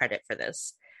got enough credit for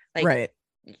this. Right.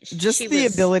 Just the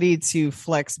ability to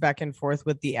flex back and forth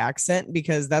with the accent,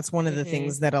 because that's one of the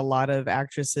things that a lot of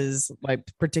actresses, like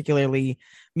particularly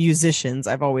musicians,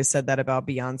 I've always said that about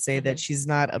Beyonce, that she's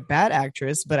not a bad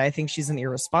actress, but I think she's an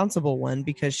irresponsible one,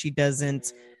 because she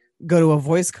doesn't go to a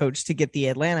voice coach to get the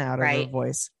Atlanta out of her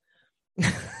voice.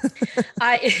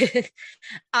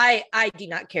 I do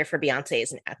not care for Beyonce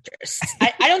as an actress.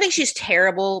 I don't think she's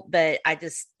terrible, but I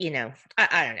just,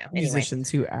 I don't know.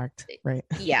 Musicians who act, right?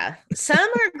 Yeah. Some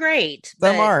are great.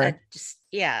 Some are.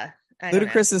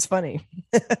 Ludacris is funny.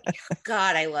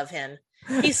 God, I love him.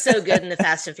 He's so good in the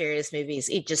Fast and Furious movies.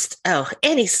 He just,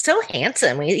 and he's so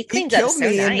handsome. He cleans up so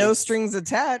nice. And No Strings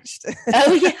Attached.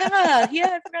 Oh yeah. Yeah,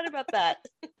 I forgot about that.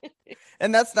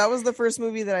 And that was the first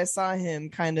movie that I saw him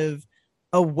kind of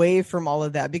away from all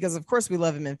of that, because of course we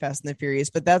love him in Fast and the Furious,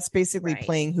 but that's basically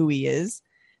playing who he is.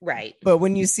 Right. But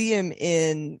when you see him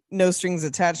in No Strings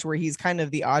Attached, where he's kind of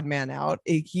the odd man out,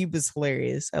 he was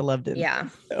hilarious. I loved him. Yeah.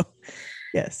 So,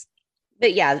 yes.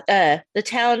 But yeah, the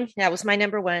town, that was my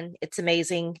number one. It's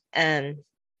amazing.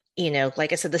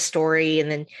 Like I said, the story,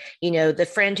 and then, the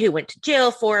friend who went to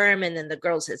jail for him, and then the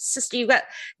girl's his sister. You've got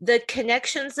the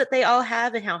connections that they all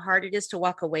have and how hard it is to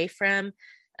walk away from.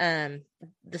 The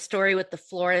story with the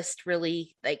florist,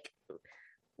 really, like,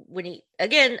 when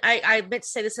I meant to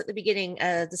say this at the beginning,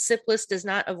 the sip list does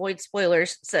not avoid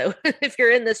spoilers. So if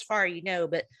you're in this far,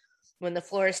 but when the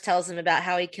florist tells him about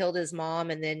how he killed his mom,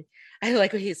 and then I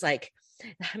like when he's like,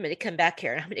 I'm going to come back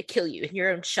here and I'm going to kill you in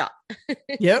your own shop.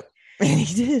 Yep. And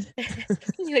he did.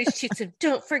 He shoots him.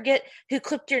 Don't forget who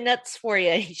clipped your nuts for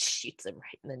you. He shoots him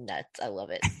right in the nuts. I love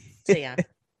it. So yeah.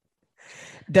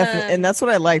 Definitely. And that's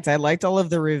what I liked. I liked all of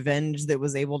the revenge that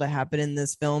was able to happen in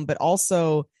this film, but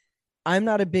also I'm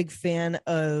not a big fan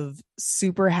of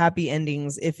super happy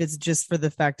endings if it's just for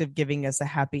the fact of giving us a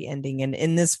happy ending. And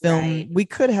in this film, Right. we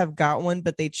could have got one,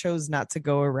 but they chose not to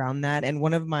go around that. And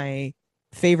one of my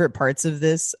favorite parts of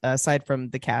this, aside from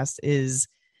the cast, is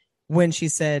when she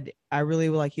said, I really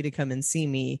would like you to come and see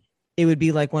me. It would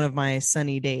be like one of my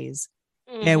sunny days.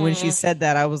 Mm-hmm. And when she said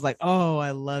that, I was like, oh,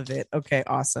 I love it. Okay,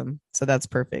 awesome. So that's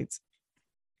perfect.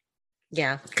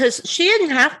 Yeah, because she didn't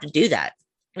have to do that.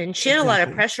 And she had a lot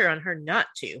of pressure on her not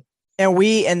to.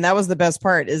 And that was the best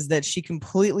part, is that she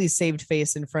completely saved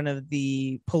face in front of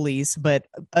the police, but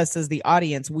us as the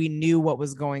audience, we knew what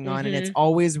was going on. And it's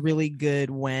always really good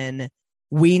when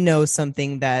we know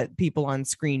something that people on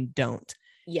screen don't.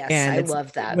 Yes, and I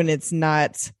love that. When it's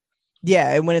not,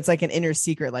 and when it's like an inner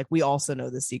secret, like we also know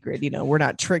the secret, we're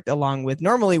not tricked along with,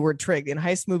 normally we're tricked in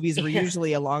heist movies. We're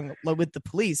usually along with the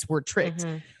police, we're tricked,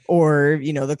 or,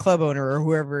 the club owner or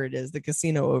whoever it is, the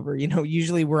casino over,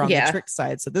 usually we're on the trick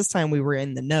side. So this time we were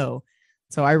in the know.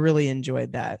 So I really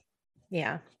enjoyed that.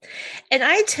 Yeah. And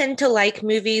I tend to like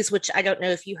movies, which I don't know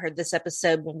if you heard this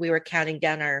episode when we were counting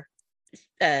down our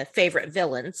favorite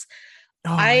villains.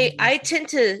 Oh, I tend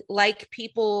to like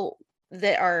people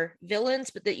that are villains,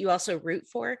 but that you also root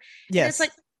for. Yes. And it's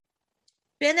like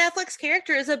Ben Affleck's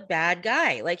character is a bad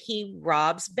guy. Like, he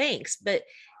robs banks, but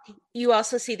you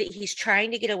also see that he's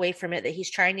trying to get away from it, that he's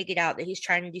trying to get out, that he's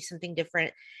trying to do something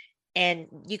different. And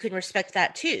you can respect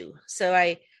that too. So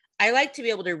I like to be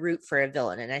able to root for a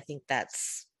villain. And I think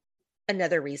that's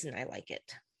another reason I like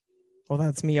it. Well,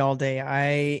 that's me all day.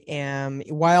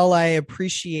 While I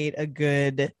appreciate a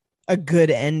good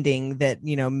ending that,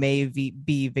 may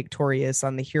be victorious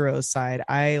on the hero side,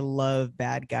 I love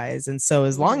bad guys. And so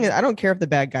as long as I don't care if the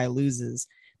bad guy loses,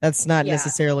 that's not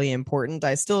necessarily important.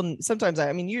 I still sometimes,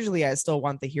 usually I still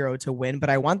want the hero to win, but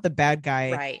I want the bad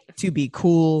guy to be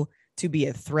cool, to be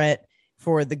a threat,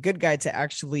 for the good guy to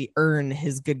actually earn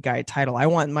his good guy title. I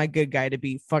want my good guy to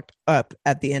be fucked up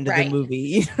at the end of the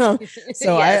movie, So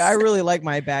yes. I really like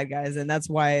my bad guys. And that's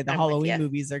why the Halloween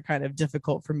movies are kind of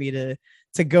difficult for me to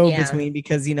go between,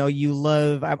 because, you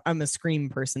love, I'm a Scream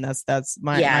person. That's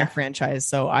my franchise.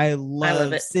 So I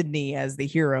love Sydney as the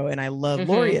hero, and I love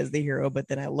Laurie as the hero, but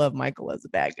then I love Michael as the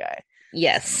bad guy.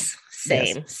 Yes.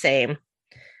 Same.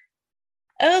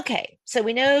 Okay. So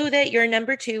we know that your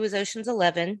number 2 was Ocean's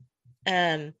 11.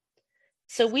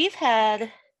 So we've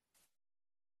had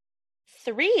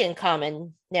 3 in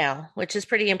common now, which is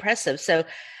pretty impressive. So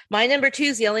my number 2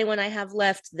 is the only one I have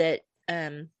left that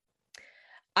I'm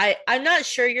not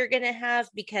sure you're going to have,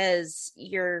 because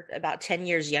you're about 10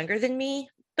 years younger than me,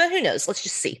 but who knows? Let's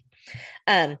just see.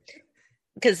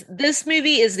 Because this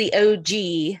movie is the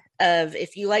OG of,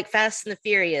 if you like Fast and the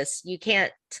Furious, you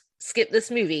can't skip this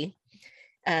movie,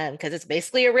 because it's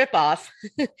basically a ripoff,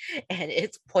 and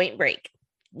it's Point Break.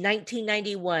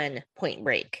 1991 Point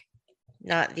Break,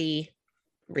 not the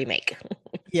remake.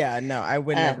 Yeah, no, I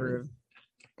would never.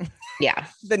 Yeah.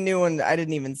 The new one, I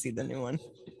didn't even see the new one.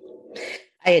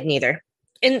 I had neither.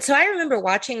 And so I remember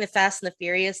watching the Fast and the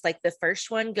Furious, like the first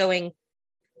one, going,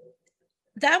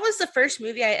 that was the first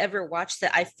movie I ever watched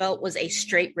that I felt was a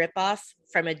straight ripoff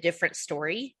from a different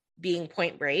story, being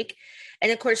Point Break.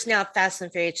 And of course, now Fast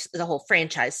and Furious is a whole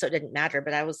franchise, so it didn't matter.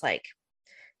 But I was like,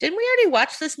 didn't we already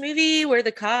watch this movie where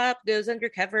the cop goes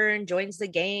undercover and joins the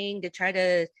gang to try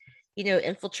to,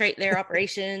 infiltrate their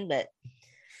operation? But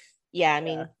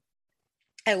yeah,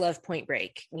 I love Point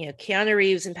Break. Keanu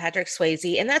Reeves and Patrick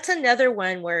Swayze. And that's another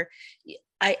one where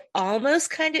I almost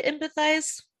kind of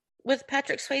empathize with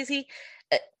Patrick Swayze.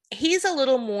 He's a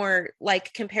little more,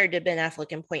 like, compared to Ben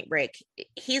Affleck in Point Break,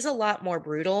 he's a lot more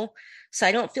brutal. So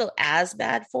I don't feel as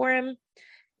bad for him.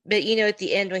 But, at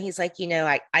the end when he's like,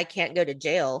 I can't go to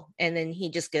jail. And then he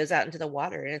just goes out into the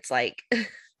water, and it's like,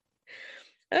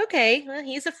 okay, well,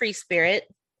 he's a free spirit.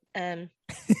 Um,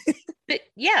 but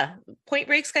yeah, Point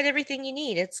Break's got everything you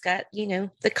need. It's got,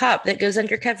 the cop that goes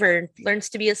undercover and learns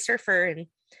to be a surfer and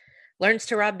learns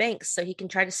to rob banks so he can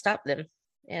try to stop them.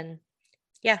 And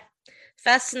yeah,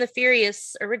 Fast and the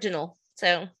Furious original.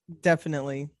 So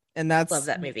definitely. And love that's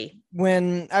that movie.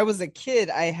 when I was a kid,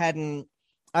 I hadn't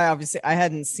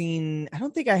seen, I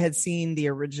don't think I had seen the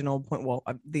original Point. Well,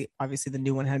 obviously the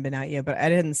new one hadn't been out yet, but I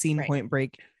hadn't seen Right. Point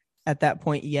Break at that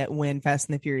point yet when Fast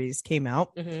and the Furious came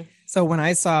out. Mm-hmm. So when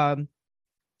I saw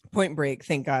Point Break,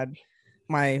 thank God,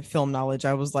 my film knowledge,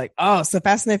 I was like, oh, so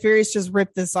Fast and the Furious just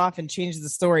ripped this off and changed the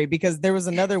story, because there was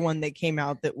another one that came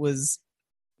out that was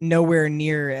nowhere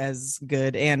near as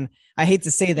good. And I hate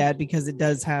to say that because it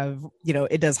does have,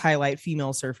 it does highlight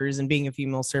female surfers, and being a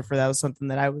female surfer, that was something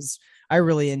that I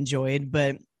really enjoyed.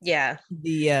 But yeah,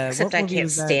 the except I can't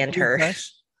stand her.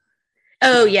 Crush?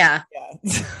 Oh yeah.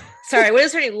 Yeah. Sorry, what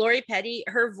is her name? Lori Petty.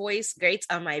 Her voice grates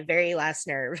on my very last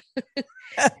nerve.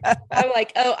 I'm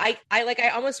like, oh, I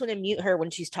almost want to mute her when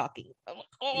she's talking. I'm like,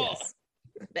 oh. Yes.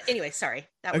 But anyway, sorry.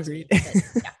 That was Agreed. me. But,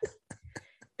 yeah.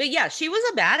 But yeah, she was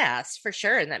a badass for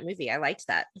sure in that movie. I liked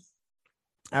that.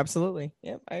 Absolutely.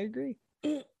 Yep, I agree.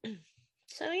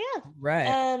 So yeah.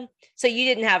 Right. So you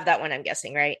didn't have that one, I'm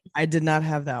guessing, right? I did not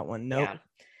have that one. Nope.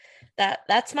 Yeah.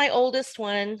 That's my oldest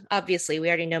one. Obviously, we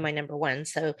already know my number one.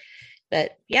 So,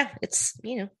 but yeah, it's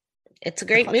it's a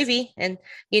great movie, and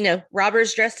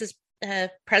robbers dressed as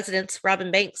presidents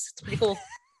robbing banks. It's pretty cool.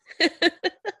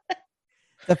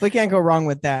 Definitely can't go wrong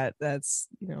with that. That's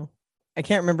I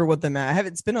can't remember what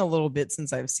it's been a little bit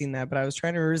since I've seen that, but I was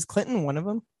trying to remember, is Clinton one of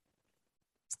them?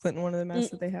 Is Clinton one of the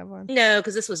masks that they have on? No,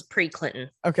 because this was pre-Clinton.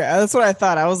 Okay, that's what I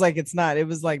thought. I was like, it's not. It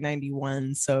was like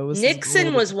 91, so it was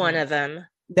Nixon was one of them.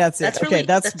 That's it. Okay, really,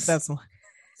 that's one.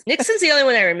 Nixon's the only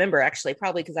one I remember, actually,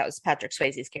 probably because that was Patrick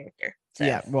Swayze's character. So.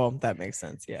 Yeah, well, that makes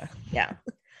sense. Yeah.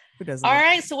 Who doesn't? All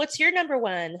right, so what's your number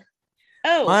one?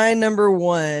 Oh, my number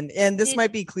one, and this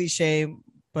might be cliche,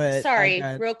 but sorry,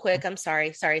 real quick. I'm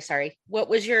sorry. What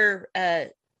was your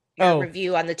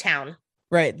review on The Town?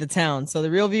 Right, The Town. So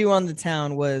the real view on The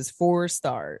Town was 4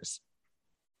 stars.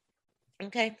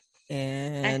 Okay.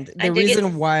 And the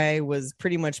reason why was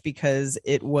pretty much because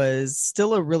it was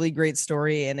still a really great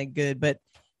story and but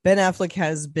Ben Affleck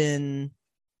has been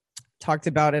talked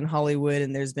about in Hollywood,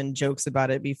 and there's been jokes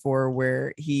about it before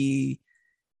where he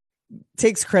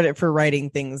takes credit for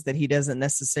writing things that he doesn't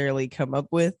necessarily come up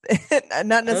with.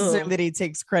 Not necessarily that he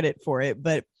takes credit for it,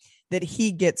 but that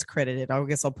he gets credited. I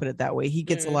guess I'll put it that way. He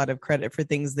gets a lot of credit for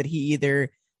things that he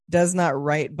either does not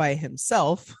write by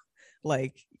himself,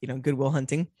 like, Good Will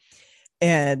Hunting,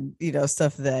 and,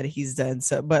 stuff that he's done.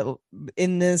 So, but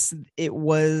in this, it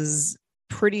was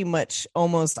pretty much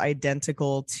almost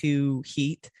identical to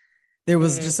Heat. There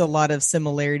was just a lot of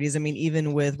similarities. I mean,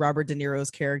 even with Robert De Niro's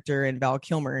character and Val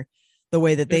Kilmer, the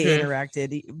way that they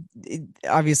interacted,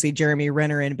 obviously Jeremy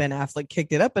Renner and Ben Affleck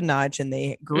kicked it up a notch, and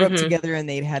they grew up together and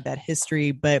they'd had that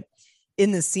history. But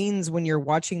in the scenes when you're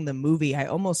watching the movie, I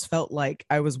almost felt like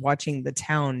I was watching The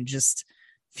Town just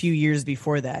a few years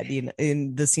before that,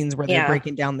 in the scenes where they're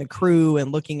breaking down the crew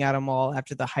and looking at them all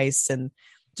after the heists, and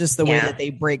just the way that they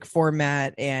break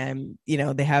format, and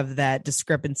they have that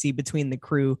discrepancy between the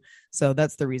crew. So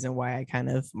that's the reason why I kind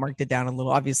of marked it down a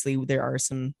little. Obviously there are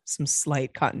some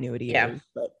slight continuity errors,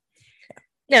 but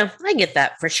no, I get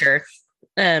that for sure.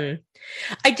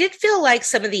 I did feel like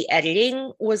some of the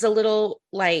editing was a little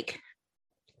like,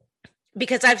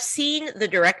 because I've seen the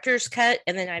director's cut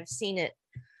and then I've seen it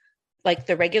like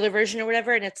the regular version or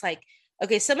whatever, and it's like,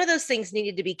 okay, some of those things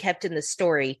needed to be kept in the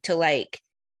story to like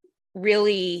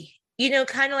really,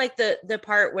 kind of like the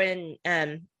part when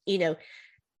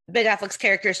Ben Affleck's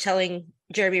character is telling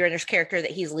Jeremy Renner's character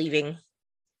that he's leaving,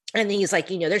 and he's like,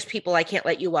 there's people I can't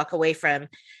let you walk away from,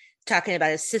 talking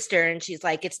about his sister, and she's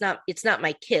like, it's not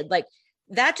my kid. Like,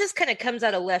 that just kind of comes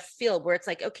out of left field, where it's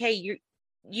like, okay,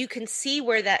 you can see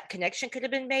where that connection could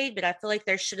have been made, but I feel like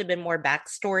there should have been more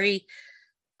backstory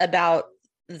about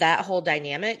that whole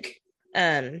dynamic.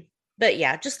 But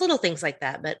yeah, just little things like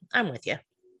that. But I'm with you.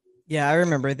 Yeah, I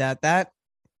remember that.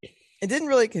 It didn't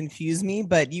really confuse me,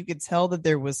 but you could tell that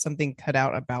there was something cut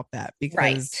out about that,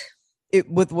 because it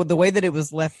with the way that it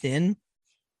was left in,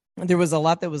 there was a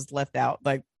lot that was left out.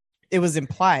 Like, it was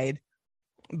implied,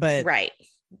 but what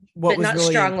but was not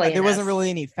really strongly implied, there wasn't really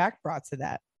any fact brought to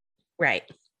that. Right.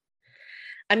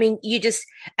 I mean,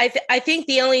 I think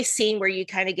the only scene where you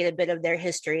kind of get a bit of their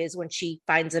history is when she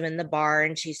finds him in the bar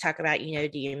and she's talking about,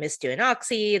 do you miss doing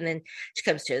Oxy? And then she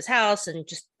comes to his house and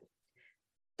just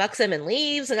fucks him and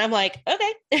leaves. And I'm like,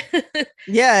 okay.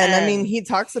 Yeah. And I mean, he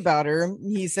talks about her.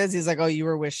 He says, he's like, oh, you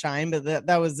were with Shine, but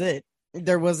that was it.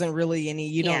 there wasn't really any,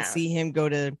 you don't see him go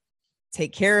to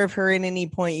take care of her at any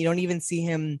point. You don't even see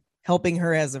him helping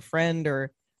her as a friend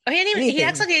or he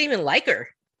acts like he didn't even like her.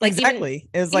 Like exactly.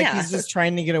 It was like he's just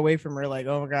trying to get away from her, like,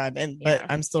 oh my God. But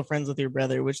I'm still friends with your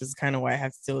brother, which is kind of why I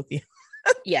have to deal with you.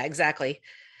 Yeah, exactly.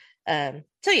 So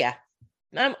yeah,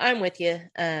 I'm with you.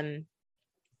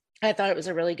 I thought it was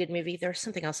a really good movie. There was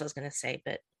something else I was gonna say,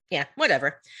 but yeah,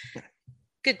 whatever.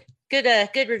 Good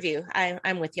review.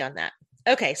 I'm with you on that.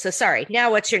 Okay, so sorry.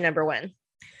 Now what's your number one?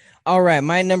 All right,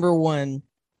 my number one,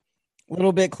 a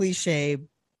little bit cliche,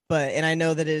 and I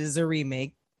know that it is a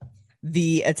remake.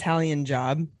 The Italian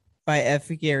Job by F.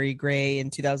 Gary Gray in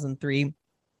 2003.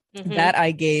 Mm-hmm. That I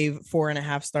gave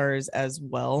 4.5 stars as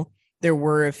well. There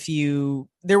were a few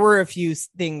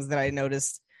things that I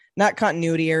noticed, not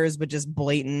continuity errors, but just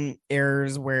blatant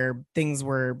errors where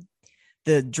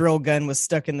the drill gun was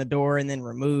stuck in the door and then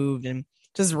removed, and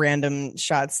just random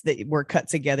shots that were cut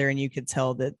together, and you could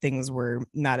tell that things were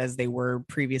not as they were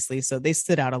previously. So they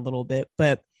stood out a little bit,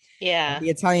 but yeah, The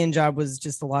Italian Job was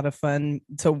just a lot of fun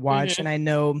to watch. Mm-hmm. And I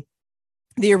know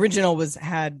the original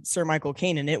had Sir Michael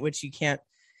Caine in it, which you can't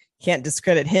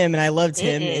discredit him. And I loved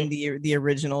him in the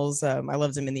originals. I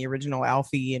loved him in the original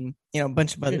Alfie and, a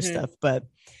bunch of other stuff, but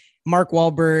Mark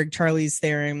Wahlberg, Charlize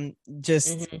Theron,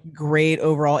 just great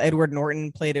overall. Edward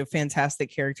Norton played a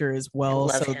fantastic character as well.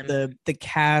 So him. The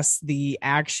cast, the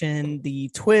action, the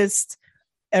twist,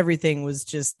 everything was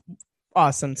just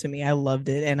awesome to me. I loved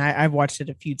it, and I've watched it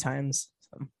a few times.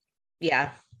 So. Yeah,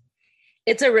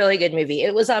 it's a really good movie.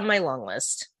 It was on my long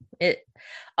list. It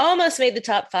almost made the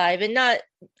top 5,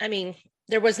 and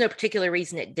there was no particular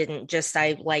reason it didn't. Just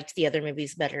I liked the other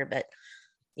movies better, but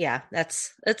yeah,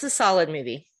 that's a solid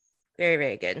movie. Very,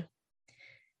 very good.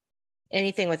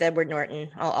 Anything with Edward Norton,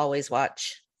 I'll always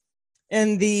watch.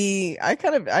 And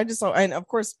and of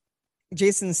course,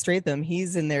 Jason Statham,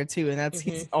 he's in there too. And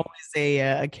he's always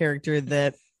a character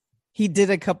that he did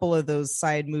a couple of those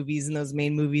side movies and those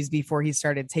main movies before he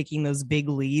started taking those big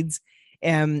leads.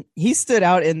 And he stood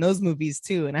out in those movies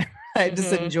too. And I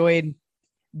just enjoyed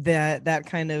that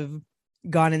kind of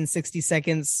Gone in 60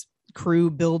 Seconds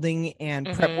crew building and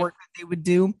prep work that they would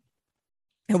do.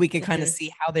 And we could kind of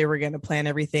see how they were going to plan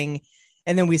everything.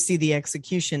 And then we see the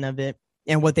execution of it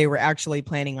and what they were actually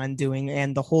planning on doing.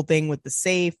 And the whole thing with the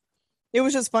safe, it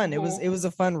was just fun. It was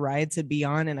a fun ride to be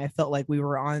on. And I felt like we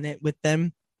were on it with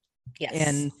them. Yes.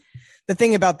 And the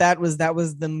thing about that was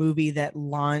the movie that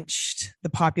launched the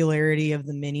popularity of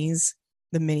the minis.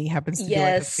 The Mini happens to be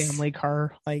like a family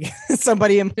car. Like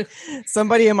somebody in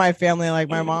my family, like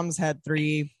my mom's had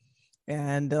 3.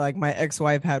 And like my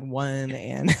ex-wife had 1,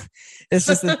 and it's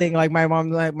just the thing. Like my mom,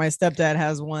 like my stepdad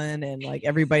has 1, and like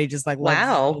everybody just like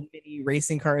loves mini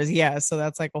racing cars. Yeah, so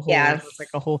that's like a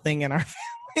whole thing in our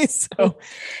family. So,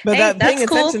 but paying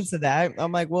attention to that,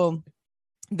 I'm like, well,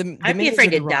 I'd be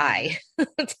afraid to die.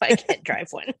 That's why I can't drive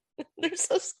one. They're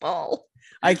so small.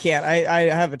 I can't. I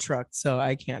have a truck, so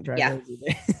I can't drive those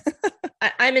either.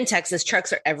 I'm in Texas.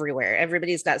 Trucks are everywhere.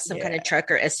 Everybody's got some kind of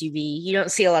truck or SUV. You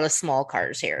don't see a lot of small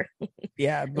cars here.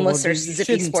 Yeah, unless there's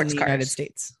zippy sports cars. United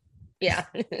States. Yeah.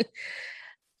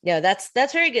 No, that's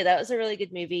very good. That was a really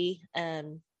good movie.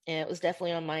 And it was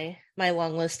definitely on my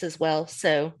long list as well.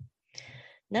 So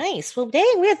nice. Well,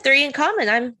 dang, we have 3 in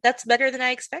common. That's better than I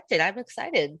expected. I'm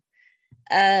excited.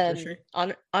 For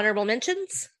sure. Honorable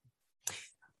mentions.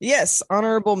 Yes,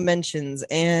 honorable mentions.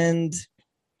 And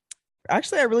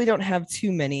actually, I really don't have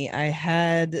too many. I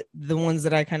had the ones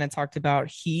that I kind of talked about,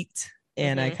 Heat,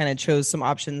 and I kind of chose some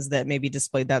options that maybe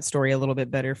displayed that story a little bit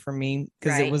better for me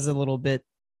because it was a little bit,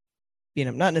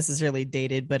 not necessarily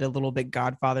dated, but a little bit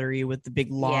Godfather-y with the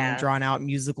big, long, drawn-out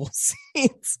musical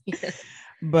scenes. Yeah.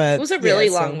 But it was a really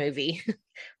long movie.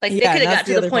 Like they could have got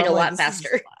to the point a lot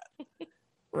faster.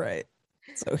 Right.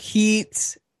 So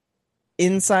Heat,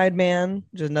 Inside Man,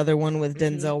 just another one with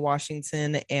Denzel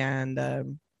Washington and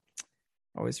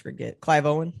I always forget Clive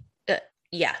Owen.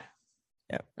 Yeah,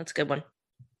 that's a good one.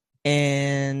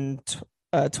 And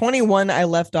 21 I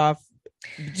left off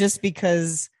just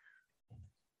because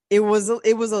it was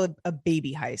a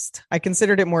baby heist. I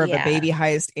considered it more of a baby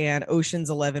heist, and Ocean's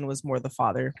 11 was more the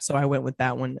father, so I went with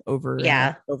that one over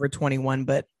 21.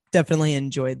 But definitely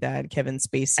enjoyed that. Kevin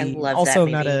Spacey. I love also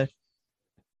that movie.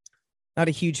 Not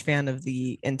a huge fan of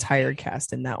the entire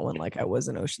cast in that one, like I was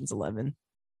in Ocean's 11.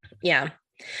 Yeah.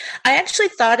 I actually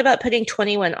thought about putting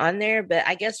 21 on there, but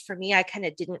I guess for me, I kind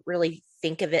of didn't really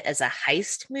think of it as a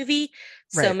heist movie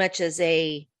so much as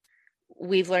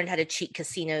we've learned how to cheat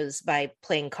casinos by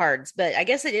playing cards, but I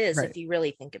guess it is Right. if you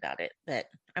really think about it. But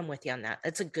I'm with you on that.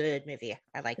 It's a good movie.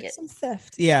 I like it. Some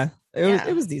theft. Yeah,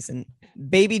 it was decent.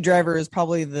 Baby Driver is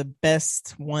probably the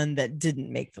best one that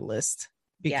didn't make the list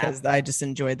because I just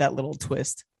enjoyed that little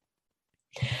twist.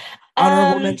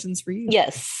 Honorable mentions for you.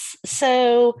 Yes.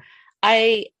 So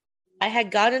I had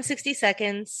Gone in 60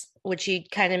 Seconds, which you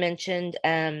kind of mentioned,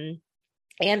 and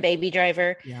Baby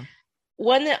Driver. Yeah.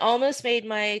 One that almost made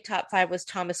my top 5 was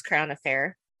Thomas Crown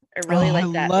Affair. I really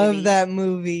like that movie. I movie. love that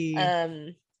movie.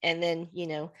 And then, you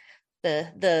know,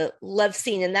 the love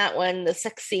scene in that one, the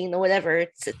sex scene or whatever,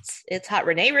 it's hot.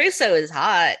 Rene Russo is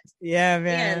hot. Yeah,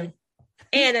 man.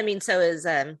 And I mean, so is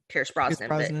Pierce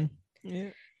Brosnan.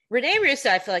 But Rene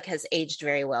Russo, I feel like, has aged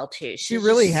very well too. She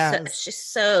really has. She's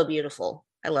so beautiful.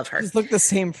 I love her. She's looked the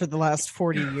same for the last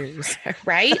 40 years.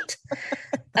 Right?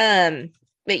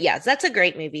 But yeah, that's a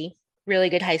great movie. Really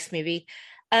good heist movie.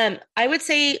 I would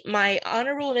say my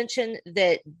honorable mention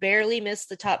that barely missed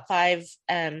the top 5.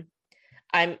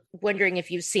 I'm wondering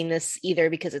if you've seen this either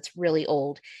because it's really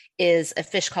old, is A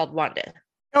Fish Called Wanda.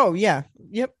 Oh, yeah.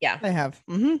 Yep. Yeah. I have.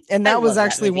 Mm-hmm. And that was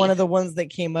actually one of the ones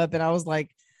that came up, and I was like,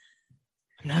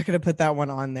 I'm not going to put that one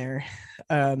on there.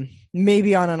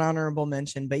 Maybe on an honorable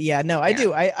mention, but yeah, no, I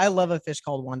do. I love A Fish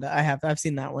Called Wanda. I've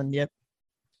seen that one. Yep.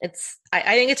 I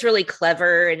think it's really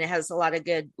clever, and it has a lot of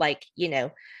good, like, you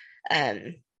know,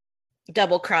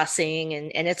 double crossing,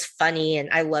 and it's funny, and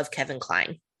I love Kevin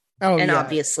Kline. Oh, and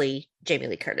obviously Jamie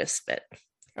Lee Curtis, but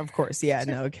of course, yeah,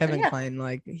 no, Kevin Kline,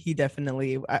 like, he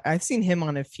definitely, I've seen him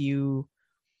on a few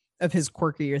of his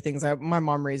quirkier things. My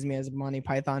mom raised me as a Monty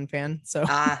Python fan, so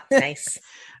nice.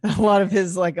 a lot of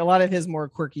his more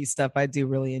quirky stuff I do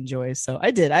really enjoy. So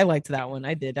I liked that one.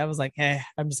 I was like,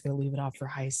 I'm just gonna leave it off for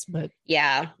Heist. But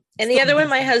yeah, and the other one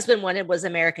my husband wanted was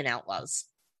American Outlaws.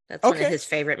 That's one of his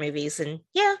favorite movies, and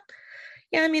yeah,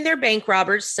 I mean, they're bank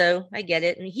robbers, so I get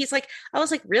it. And he's like, I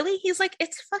was like, really? He's like,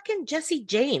 it's fucking Jesse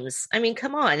James. I mean,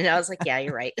 come on. And I was like, yeah,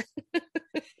 you're right.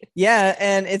 Yeah,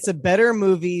 and it's a better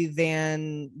movie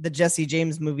than the Jesse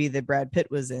James movie that Brad Pitt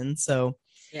was in. So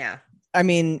yeah, I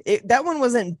mean, that one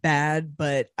wasn't bad,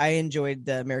 but I enjoyed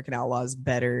the American Outlaws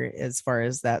better as far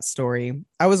as that story.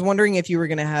 I was wondering if you were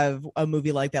going to have a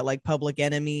movie like that, like Public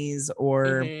Enemies,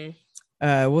 or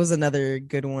what was another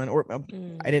good one? Or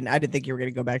I didn't think you were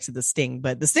going to go back to The Sting,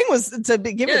 but The Sting was, to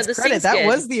give its credit, that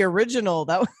was the original.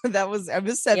 That was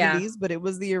 70s, but it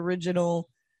was the original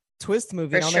twist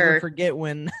movie. I'll never forget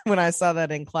when I saw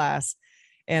that in class,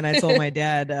 and I told my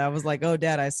dad, I was like, "Oh,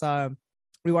 Dad,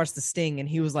 we watched The Sting," and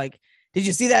he was like, "Did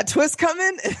you see that twist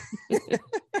coming?"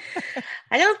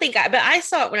 I don't think but I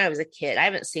saw it when I was a kid. I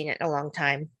haven't seen it in a long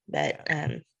time, but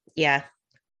yeah,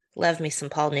 love me some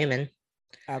Paul Newman.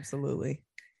 Absolutely.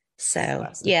 So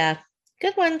yeah,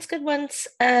 good ones.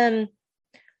 Well,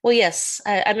 yes,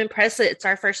 I'm impressed that it's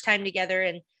our first time together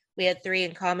and we had 3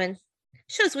 in common.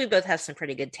 Shows we both have some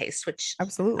pretty good taste, which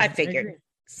absolutely I figured.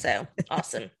 So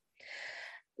awesome.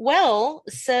 Well,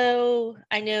 so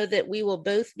I know that we will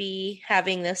both be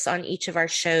having this on each of our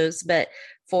shows, but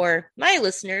for my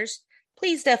listeners,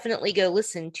 please definitely go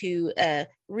listen to I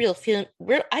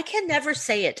can never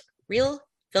say it. Real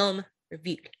Film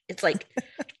Reviewed. It's like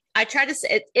I try to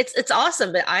say it's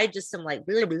awesome, but I just am like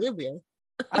blah, blah, blah.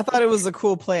 I thought it was a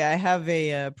cool play. I have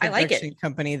a production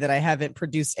company that I haven't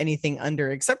produced anything under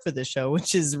except for this show,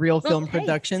 which is Real Film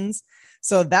Productions.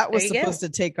 So that was supposed to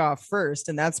take off first,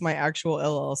 and that's my actual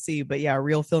LLC. But yeah,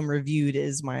 Real Film Reviewed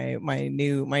is my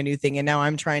new thing. And now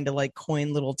I'm trying to like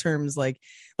coin little terms like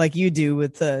you do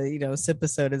with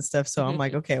Sipisode and stuff. So I'm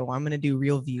like, okay, well, I'm gonna do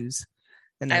Real Views.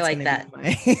 And that's I like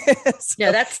that. So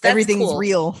no, that's everything's cool.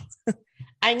 real.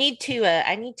 I need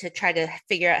to try to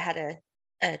figure out how to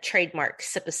trademark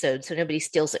Sipisode so nobody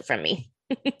steals it from me.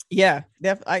 Yeah,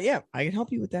 I can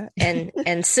help you with that. and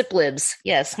Siplibs,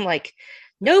 yes. I'm like,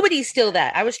 nobody steal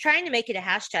that. I was trying to make it a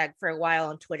hashtag for a while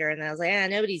on Twitter, and I was like,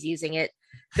 nobody's using it.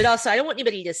 But also, I don't want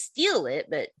anybody to steal it,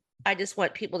 but I just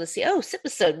want people to see, oh,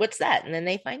 Sipisode, what's that? And then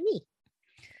they find me.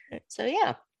 So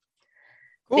yeah.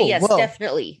 Cool. But yes,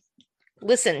 definitely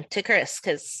listen to Chris,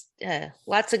 because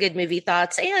lots of good movie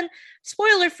thoughts and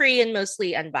spoiler free and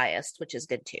mostly unbiased, which is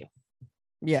good too.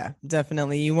 Yeah,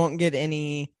 definitely. You won't get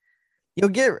you'll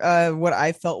get what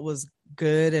I felt was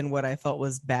good and what I felt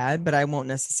was bad, but I won't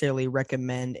necessarily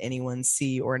recommend anyone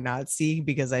see or not see,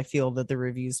 because I feel that the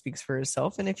review speaks for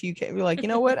itself. And if you can be like, you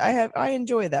know what, I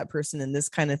enjoy that person and this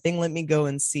kind of thing, let me go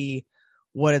and see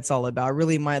what it's all about.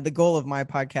 Really, the goal of my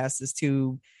podcast is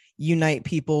to unite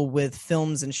people with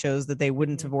films and shows that they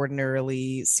wouldn't have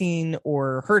ordinarily seen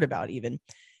or heard about even.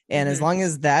 And as long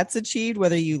as that's achieved,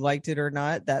 whether you liked it or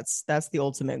not, that's the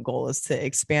ultimate goal, is to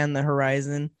expand the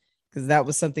horizon. Because that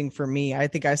was something for me. I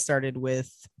think I started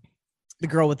with the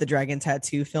Girl with the Dragon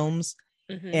Tattoo films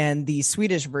and the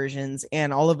Swedish versions.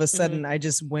 And all of a sudden I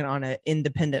just went on an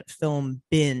independent film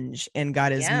binge and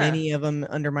got as many of them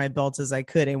under my belt as I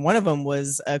could. And one of them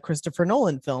was a Christopher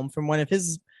Nolan film from one of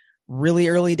his really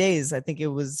early days. I think it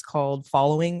was called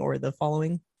Following, or The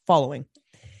Following.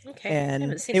 Okay.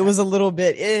 And it was a little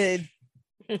bit,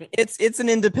 it's an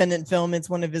independent film. It's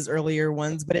one of his earlier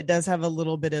ones, but it does have a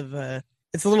little bit of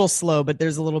it's a little slow, but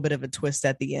there's a little bit of a twist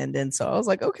at the end. And so I was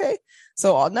like, okay,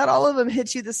 so not all of them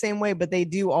hit you the same way, but they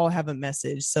do all have a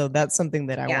message. So that's something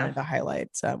that I wanted to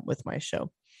highlight with my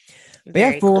show.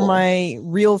 But for my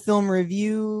real film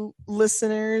review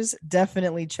listeners,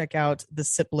 definitely check out the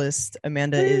Sip List.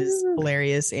 Amanda is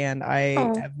hilarious, and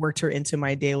I have worked her into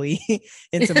my daily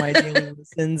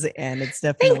listens, and it's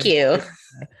definitely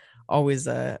always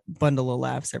a bundle of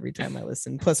laughs every time I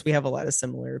listen. Plus, we have a lot of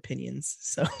similar opinions.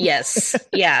 So yes,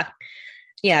 yeah,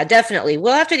 definitely.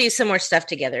 We'll have to do some more stuff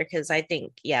together, because I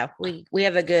think we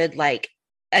have a good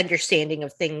understanding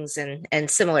of things and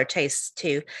similar tastes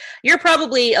too. You're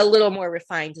probably a little more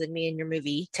refined than me in your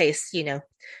movie tastes,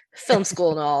 film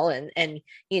school and all, and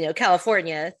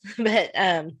California. But no,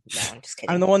 I'm just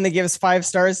kidding. I'm the one that gives 5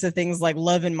 stars to things like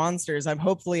Love and Monsters. I'm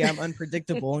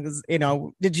unpredictable because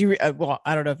did you well,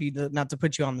 I don't know if you, not to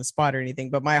put you on the spot or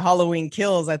anything, but my Halloween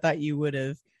Kills, I thought you would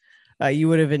have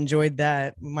enjoyed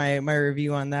that. My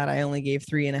review on that, I only gave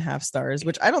 3.5 stars,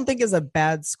 which I don't think is a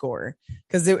bad score,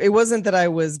 because it wasn't that I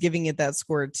was giving it that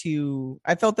score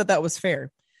I felt that was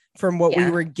fair from what we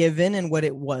were given and what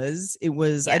it was.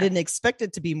 I didn't expect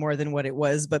it to be more than what it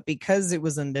was, but because it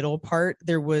was a middle part,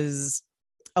 there was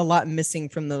a lot missing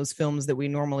from those films that we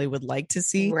normally would like to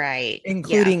see, right?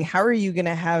 Including how are you going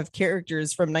to have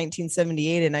characters from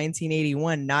 1978 and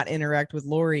 1981 not interact with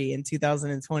Laurie in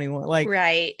 2021,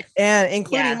 right? And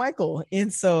including Michael.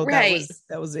 And so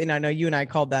that was, and I know you and I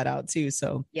called that out too.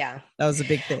 So that was a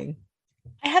big thing.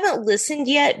 I haven't listened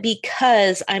yet,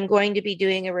 because I'm going to be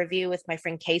doing a review with my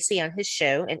friend Casey on his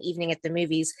show, An Evening at the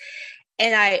Movies,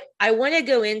 and I want to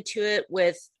go into it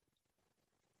with.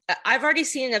 I've already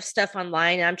seen enough stuff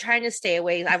online, and I'm trying to stay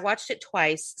away. I've watched it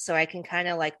twice, so I can kind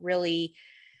of really,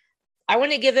 I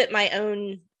want to give it my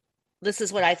own, this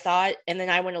is what I thought. And then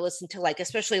I want to listen to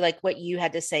especially what you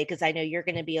had to say, because I know you're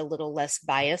going to be a little less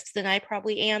biased than I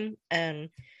probably am.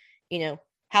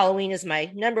 Halloween is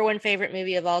my number one favorite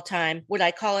movie of all time. Would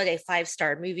I call it a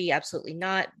 5-star movie? Absolutely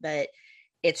not. But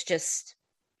it's just,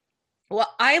 well,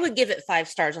 I would give it 5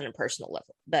 stars on a personal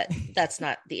level, but that's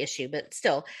not the issue. But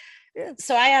still,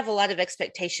 so I have a lot of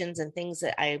expectations and things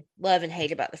that I love and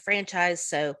hate about the franchise.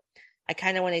 So I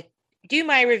kind of want to do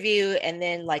my review and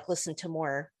then listen to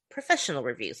more professional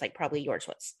reviews, like probably yours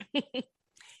was.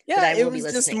 It was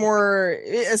just more,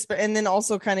 and then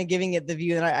also kind of giving it the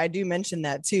view. And I do mention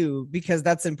that too, because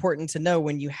that's important to know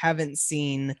when you haven't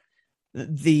seen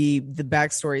the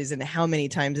backstories and how many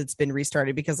times it's been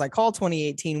restarted, because I call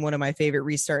 2018 one of my favorite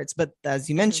restarts, but as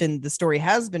you mentioned, the story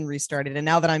has been restarted. And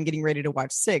now that I'm getting ready to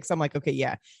watch 6, I'm like,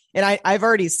 okay, and I've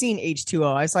already seen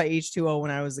H2O. I saw H2O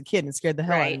when I was a kid and it scared the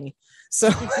hell out of me. So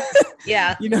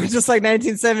just like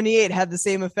 1978 had the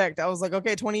same effect. I was like,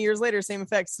 okay, 20 years later, same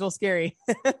effect, still scary.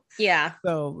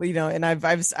 So, and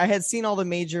I had seen all the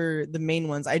main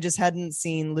ones. I just hadn't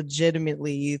seen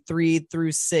legitimately 3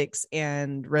 through 6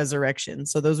 and Resurrection.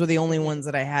 So those were the only ones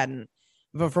that I hadn't.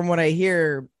 But from what I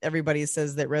hear, everybody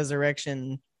says that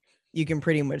Resurrection you can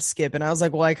pretty much skip. And I was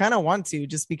like, well, I kind of want to,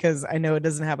 just because I know it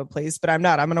doesn't have a place, but I'm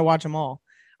going to watch them all.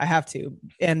 I have to.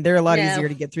 And they're a lot easier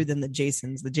to get through than the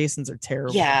Jasons. The Jasons are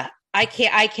terrible. Yeah. I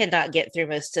cannot get through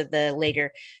most of the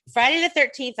later. Friday the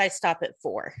 13th, I stop at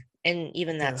 4. And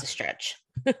even that's a stretch.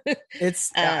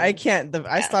 It's I can't.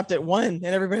 I stopped at 1, and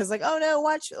everybody's like, "Oh no,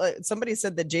 watch!" Somebody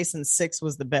said that Jason 6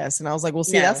 was the best, and I was like, "Well,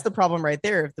 see, that's the problem right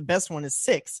there. If the best one is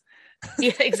 6."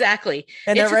 Yeah, exactly.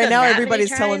 And right now,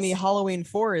 everybody's telling me Halloween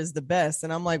 4 is the best,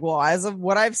 and I'm like, "Well, as of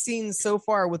what I've seen so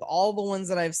far, with all the ones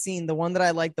that I've seen, the one that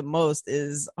I like the most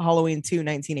is Halloween 2,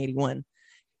 1981."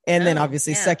 And then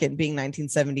obviously second being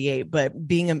 1978, but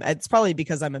it's probably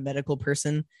because I'm a medical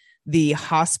person. The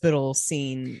hospital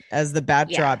scene as the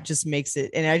backdrop just makes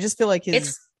it, and I just feel like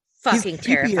it's fucking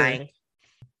terrifying.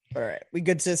 All right, we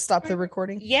good to stop the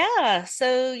recording? Yeah.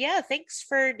 So thanks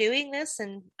for doing this,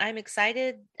 and I'm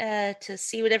excited to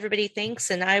see what everybody thinks,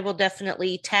 and I will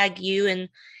definitely tag you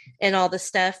and all the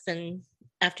stuff, and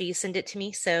after you send it to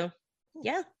me. So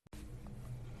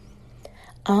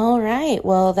All right.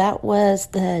 Well, that was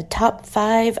the top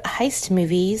 5 heist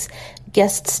movies,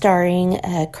 guest starring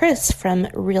Chris from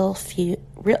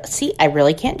See, I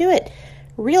really can't do it.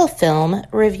 Real Film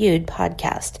Reviewed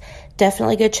podcast.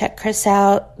 Definitely go check Chris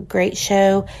out. Great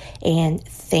show. And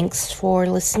thanks for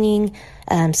listening.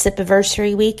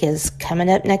 Sipiversary week is coming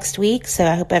up next week, so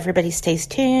I hope everybody stays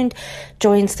tuned,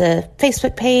 joins the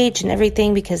Facebook page and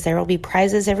everything, because there will be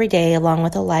prizes every day along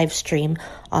with a live stream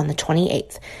on the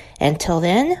 28th. Until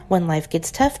then, when life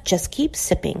gets tough, just keep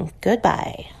sipping.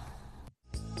 Goodbye.